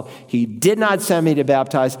gospel. He did not send me to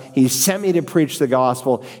baptize. He sent me to preach the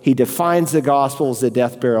gospel. He defines the gospel as the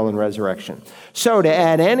death, burial, and resurrection. So to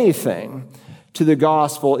add anything to the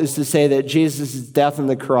gospel is to say that Jesus' death on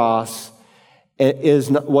the cross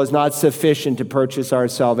was not sufficient to purchase our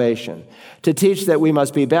salvation. To teach that we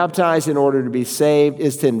must be baptized in order to be saved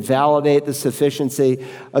is to invalidate the sufficiency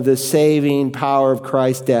of the saving power of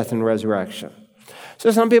Christ's death and resurrection. So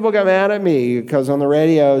some people got mad at me because on the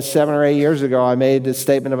radio 7 or 8 years ago, I made a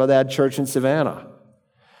statement about that church in Savannah.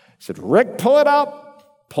 I said, Rick, pull it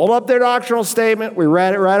up. Pull up their doctrinal statement. We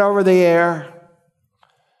read it right over the air.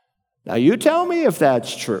 Now you tell me if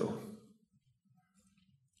that's true.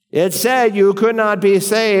 It said you could not be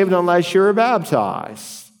saved unless you were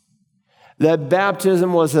baptized. That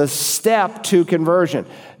baptism was a step to conversion.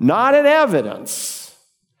 Not an evidence,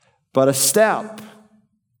 but a step.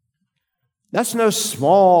 That's no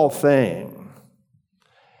small thing.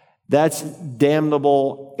 That's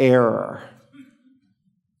damnable error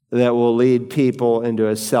that will lead people into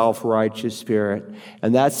a self-righteous spirit.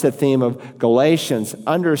 And that's the theme of Galatians.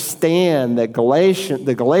 Understand that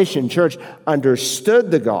the Galatian church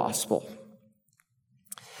understood the gospel.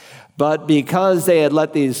 But because they had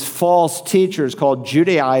let these false teachers called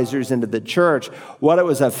Judaizers into the church, what it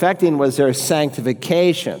was affecting was their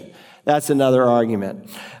sanctification. That's another argument.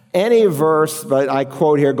 Any verse, but I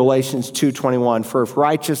quote here Galatians 2:21, for if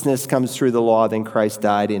righteousness comes through the law, then Christ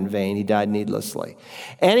died in vain. He died needlessly.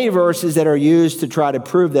 Any verses that are used to try to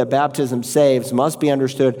prove that baptism saves must be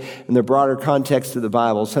understood in the broader context of the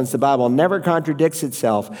Bible. Since the Bible never contradicts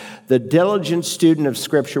itself, the diligent student of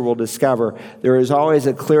Scripture will discover there is always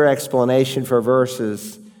a clear explanation for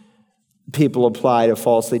verses people apply to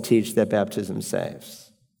falsely teach that baptism saves.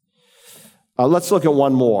 Let's look at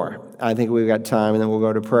one more. I think we've got time, and then we'll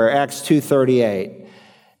go to prayer. Acts 2:38.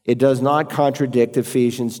 It does not contradict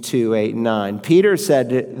Ephesians 2:8 and 9. Peter said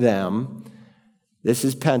to them, this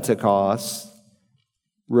is Pentecost,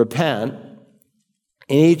 repent,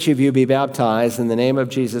 and each of you be baptized in the name of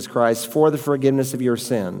Jesus Christ for the forgiveness of your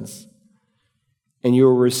sins, and you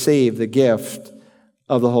will receive the gift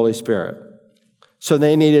of the Holy Spirit. So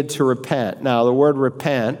they needed to repent. Now, the word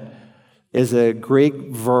repent is a Greek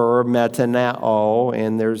verb, metanao,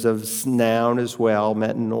 and there's a noun as well,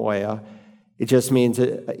 metanoia. It just means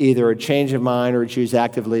either a change of mind or it's used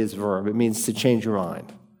actively as a verb. It means to change your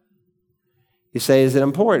mind. You say, is it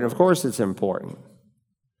important? Of course it's important.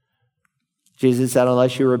 Jesus said,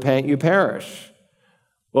 unless you repent, you perish.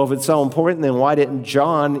 Well, if it's so important, then why didn't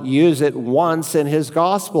John use it once in his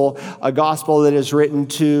gospel, a gospel that is written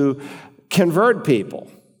to convert people?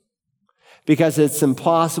 Because it's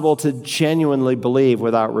impossible to genuinely believe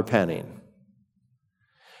without repenting.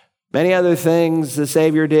 Many other things the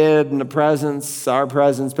Savior did in the presence, our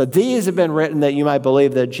presence, but these have been written that you might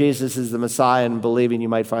believe that Jesus is the Messiah, and believing you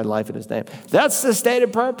might find life in his name. That's the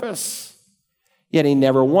stated purpose. Yet he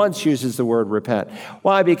never once uses the word repent.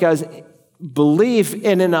 Why? Because belief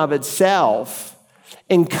in and of itself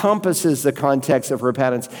encompasses the context of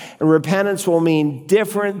repentance. And repentance will mean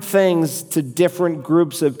different things to different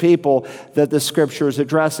groups of people that the Scripture is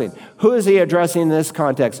addressing. Who is he addressing in this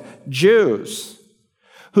context? Jews,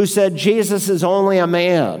 who said Jesus is only a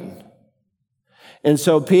man. And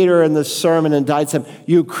so Peter in the sermon indicts him,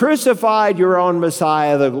 you crucified your own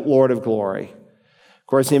Messiah, the Lord of glory. Of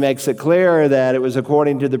course, he makes it clear that it was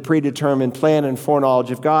according to the predetermined plan and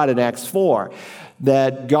foreknowledge of God in Acts 4.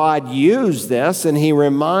 That God used this, and he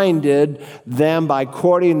reminded them by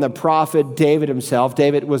quoting the prophet David himself.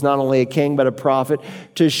 David was not only a king, but a prophet,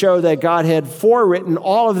 to show that God had forewritten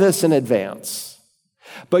all of this in advance.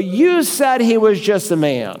 But you said he was just a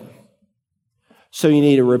man. So you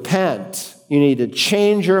need to repent. You need to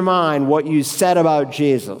change your mind what you said about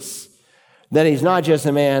Jesus. That he's not just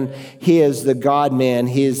a man, he is the God-man,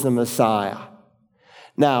 he is the Messiah.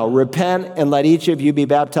 Now, repent and let each of you be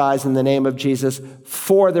baptized in the name of Jesus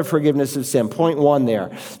for the forgiveness of sin. Point one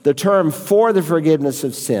there. The term for the forgiveness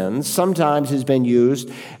of sins sometimes has been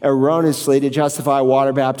used erroneously to justify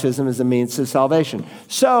water baptism as a means to salvation.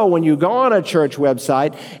 So when you go on a church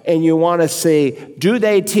website and you want to see, do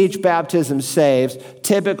they teach baptism saves?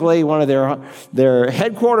 Typically, one of their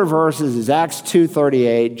headquarter verses is Acts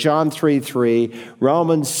 2:38, John 3:3,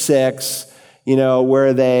 Romans 6,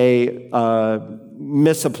 where they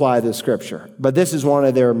misapply the Scripture. But this is one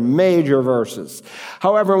of their major verses.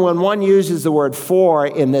 However, when one uses the word for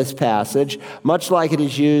in this passage, much like it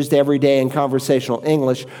is used every day in conversational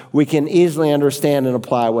English, we can easily understand and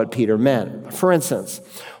apply what Peter meant. For instance,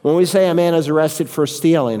 when we say a man is arrested for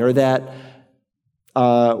stealing, or that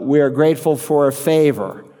we are grateful for a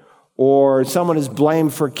favor, or someone is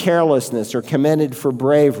blamed for carelessness or commended for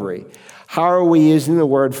bravery, how are we using the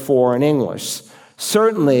word for in English?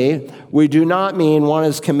 Certainly, we do not mean one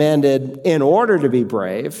is commended in order to be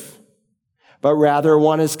brave, but rather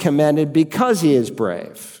one is commended because he is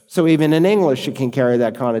brave. So even in English, it can carry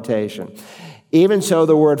that connotation. Even so,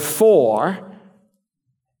 the word for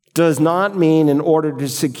does not mean in order to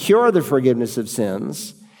secure the forgiveness of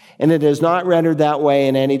sins, and it is not rendered that way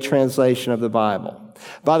in any translation of the Bible.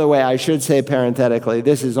 By the way, I should say parenthetically,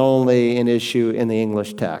 this is only an issue in the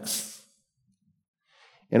English text.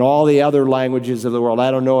 In all the other languages of the world, I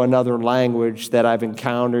don't know another language that I've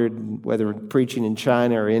encountered, whether preaching in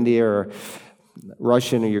China or India or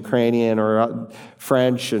Russian or Ukrainian or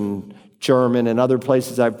French and German, and other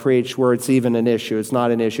places I've preached where it's even an issue. It's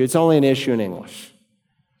not an issue. It's only an issue in English.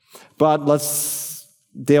 But let's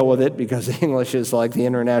deal with it because English is like the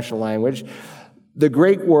international language. The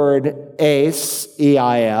Greek word eis,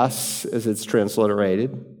 E-I-S, as it's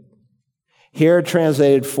transliterated, here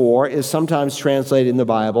translated for, is sometimes translated in the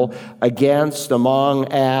Bible against,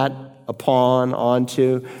 among, at, upon,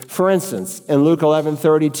 onto. For instance, in Luke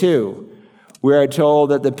 11:32, we are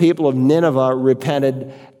told that the people of Nineveh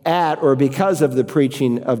repented at or because of the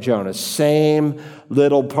preaching of Jonah. Same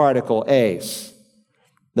little particle, eis.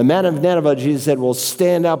 The men of Nineveh, Jesus said, will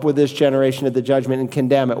stand up with this generation at the judgment and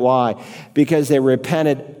condemn it. Why? Because they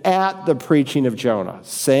repented at the preaching of Jonah.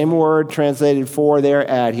 Same word translated for there,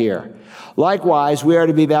 at here. Likewise, we are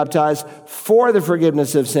to be baptized for the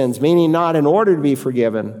forgiveness of sins, meaning not in order to be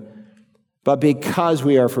forgiven, but because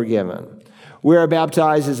we are forgiven. We are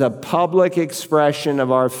baptized as a public expression of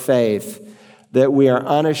our faith that we are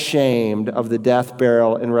unashamed of the death,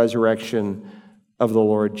 burial, and resurrection of the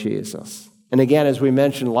Lord Jesus. And again, as we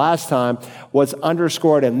mentioned last time, what's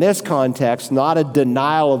underscored in this context, not a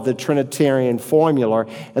denial of the Trinitarian formula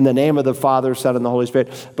in the name of the Father, Son, and the Holy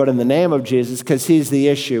Spirit, but in the name of Jesus, because he's the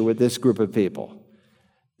issue with this group of people.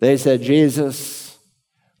 They said, Jesus,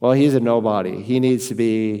 well, he's a nobody. He needs to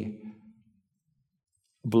be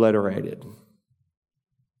obliterated.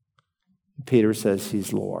 Peter says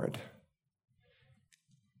he's Lord.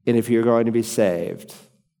 And if you're going to be saved,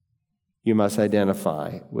 you must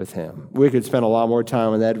identify with him. We could spend a lot more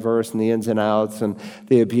time on that verse and the ins and outs and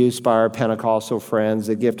the abuse by our Pentecostal friends.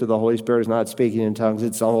 The gift of the Holy Spirit is not speaking in tongues.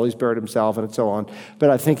 It's the Holy Spirit himself and so on.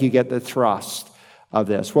 But I think you get the thrust of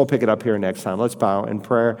this. We'll pick it up here next time. Let's bow in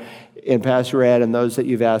prayer. And Pastor Ed and those that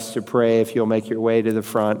you've asked to pray, if you'll make your way to the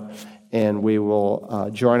front, and we will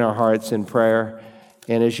join our hearts in prayer.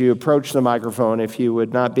 And as you approach the microphone, if you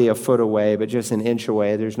would not be a foot away, but just an inch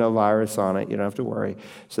away, there's no virus on it, you don't have to worry,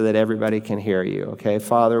 so that everybody can hear you, okay?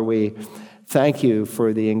 Father, we thank you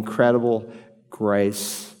for the incredible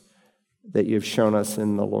grace that you've shown us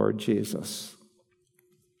in the Lord Jesus.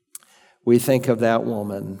 We think of that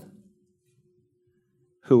woman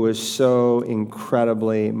who was so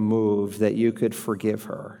incredibly moved that you could forgive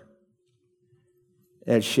her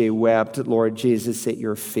as she wept, Lord Jesus, at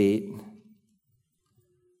your feet.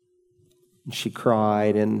 She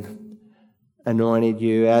cried and anointed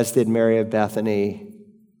you, as did Mary of Bethany,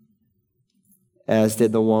 as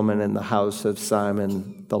did the woman in the house of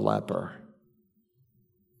Simon the leper.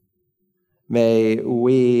 May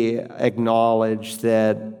we acknowledge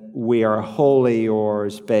that we are wholly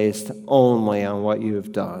yours based only on what you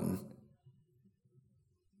have done,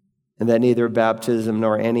 and that neither baptism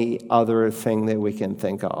nor any other thing that we can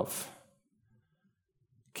think of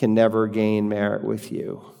can never gain merit with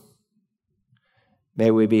you. May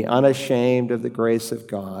we be unashamed of the grace of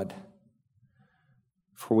God,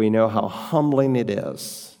 for we know how humbling it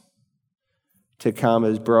is to come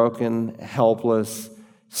as broken, helpless,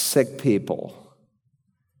 sick people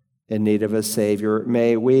in need of a Savior.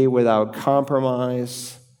 May we, without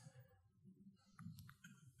compromise,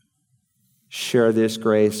 share this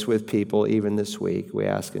grace with people even this week. We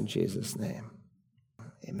ask in Jesus' name.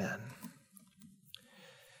 Amen.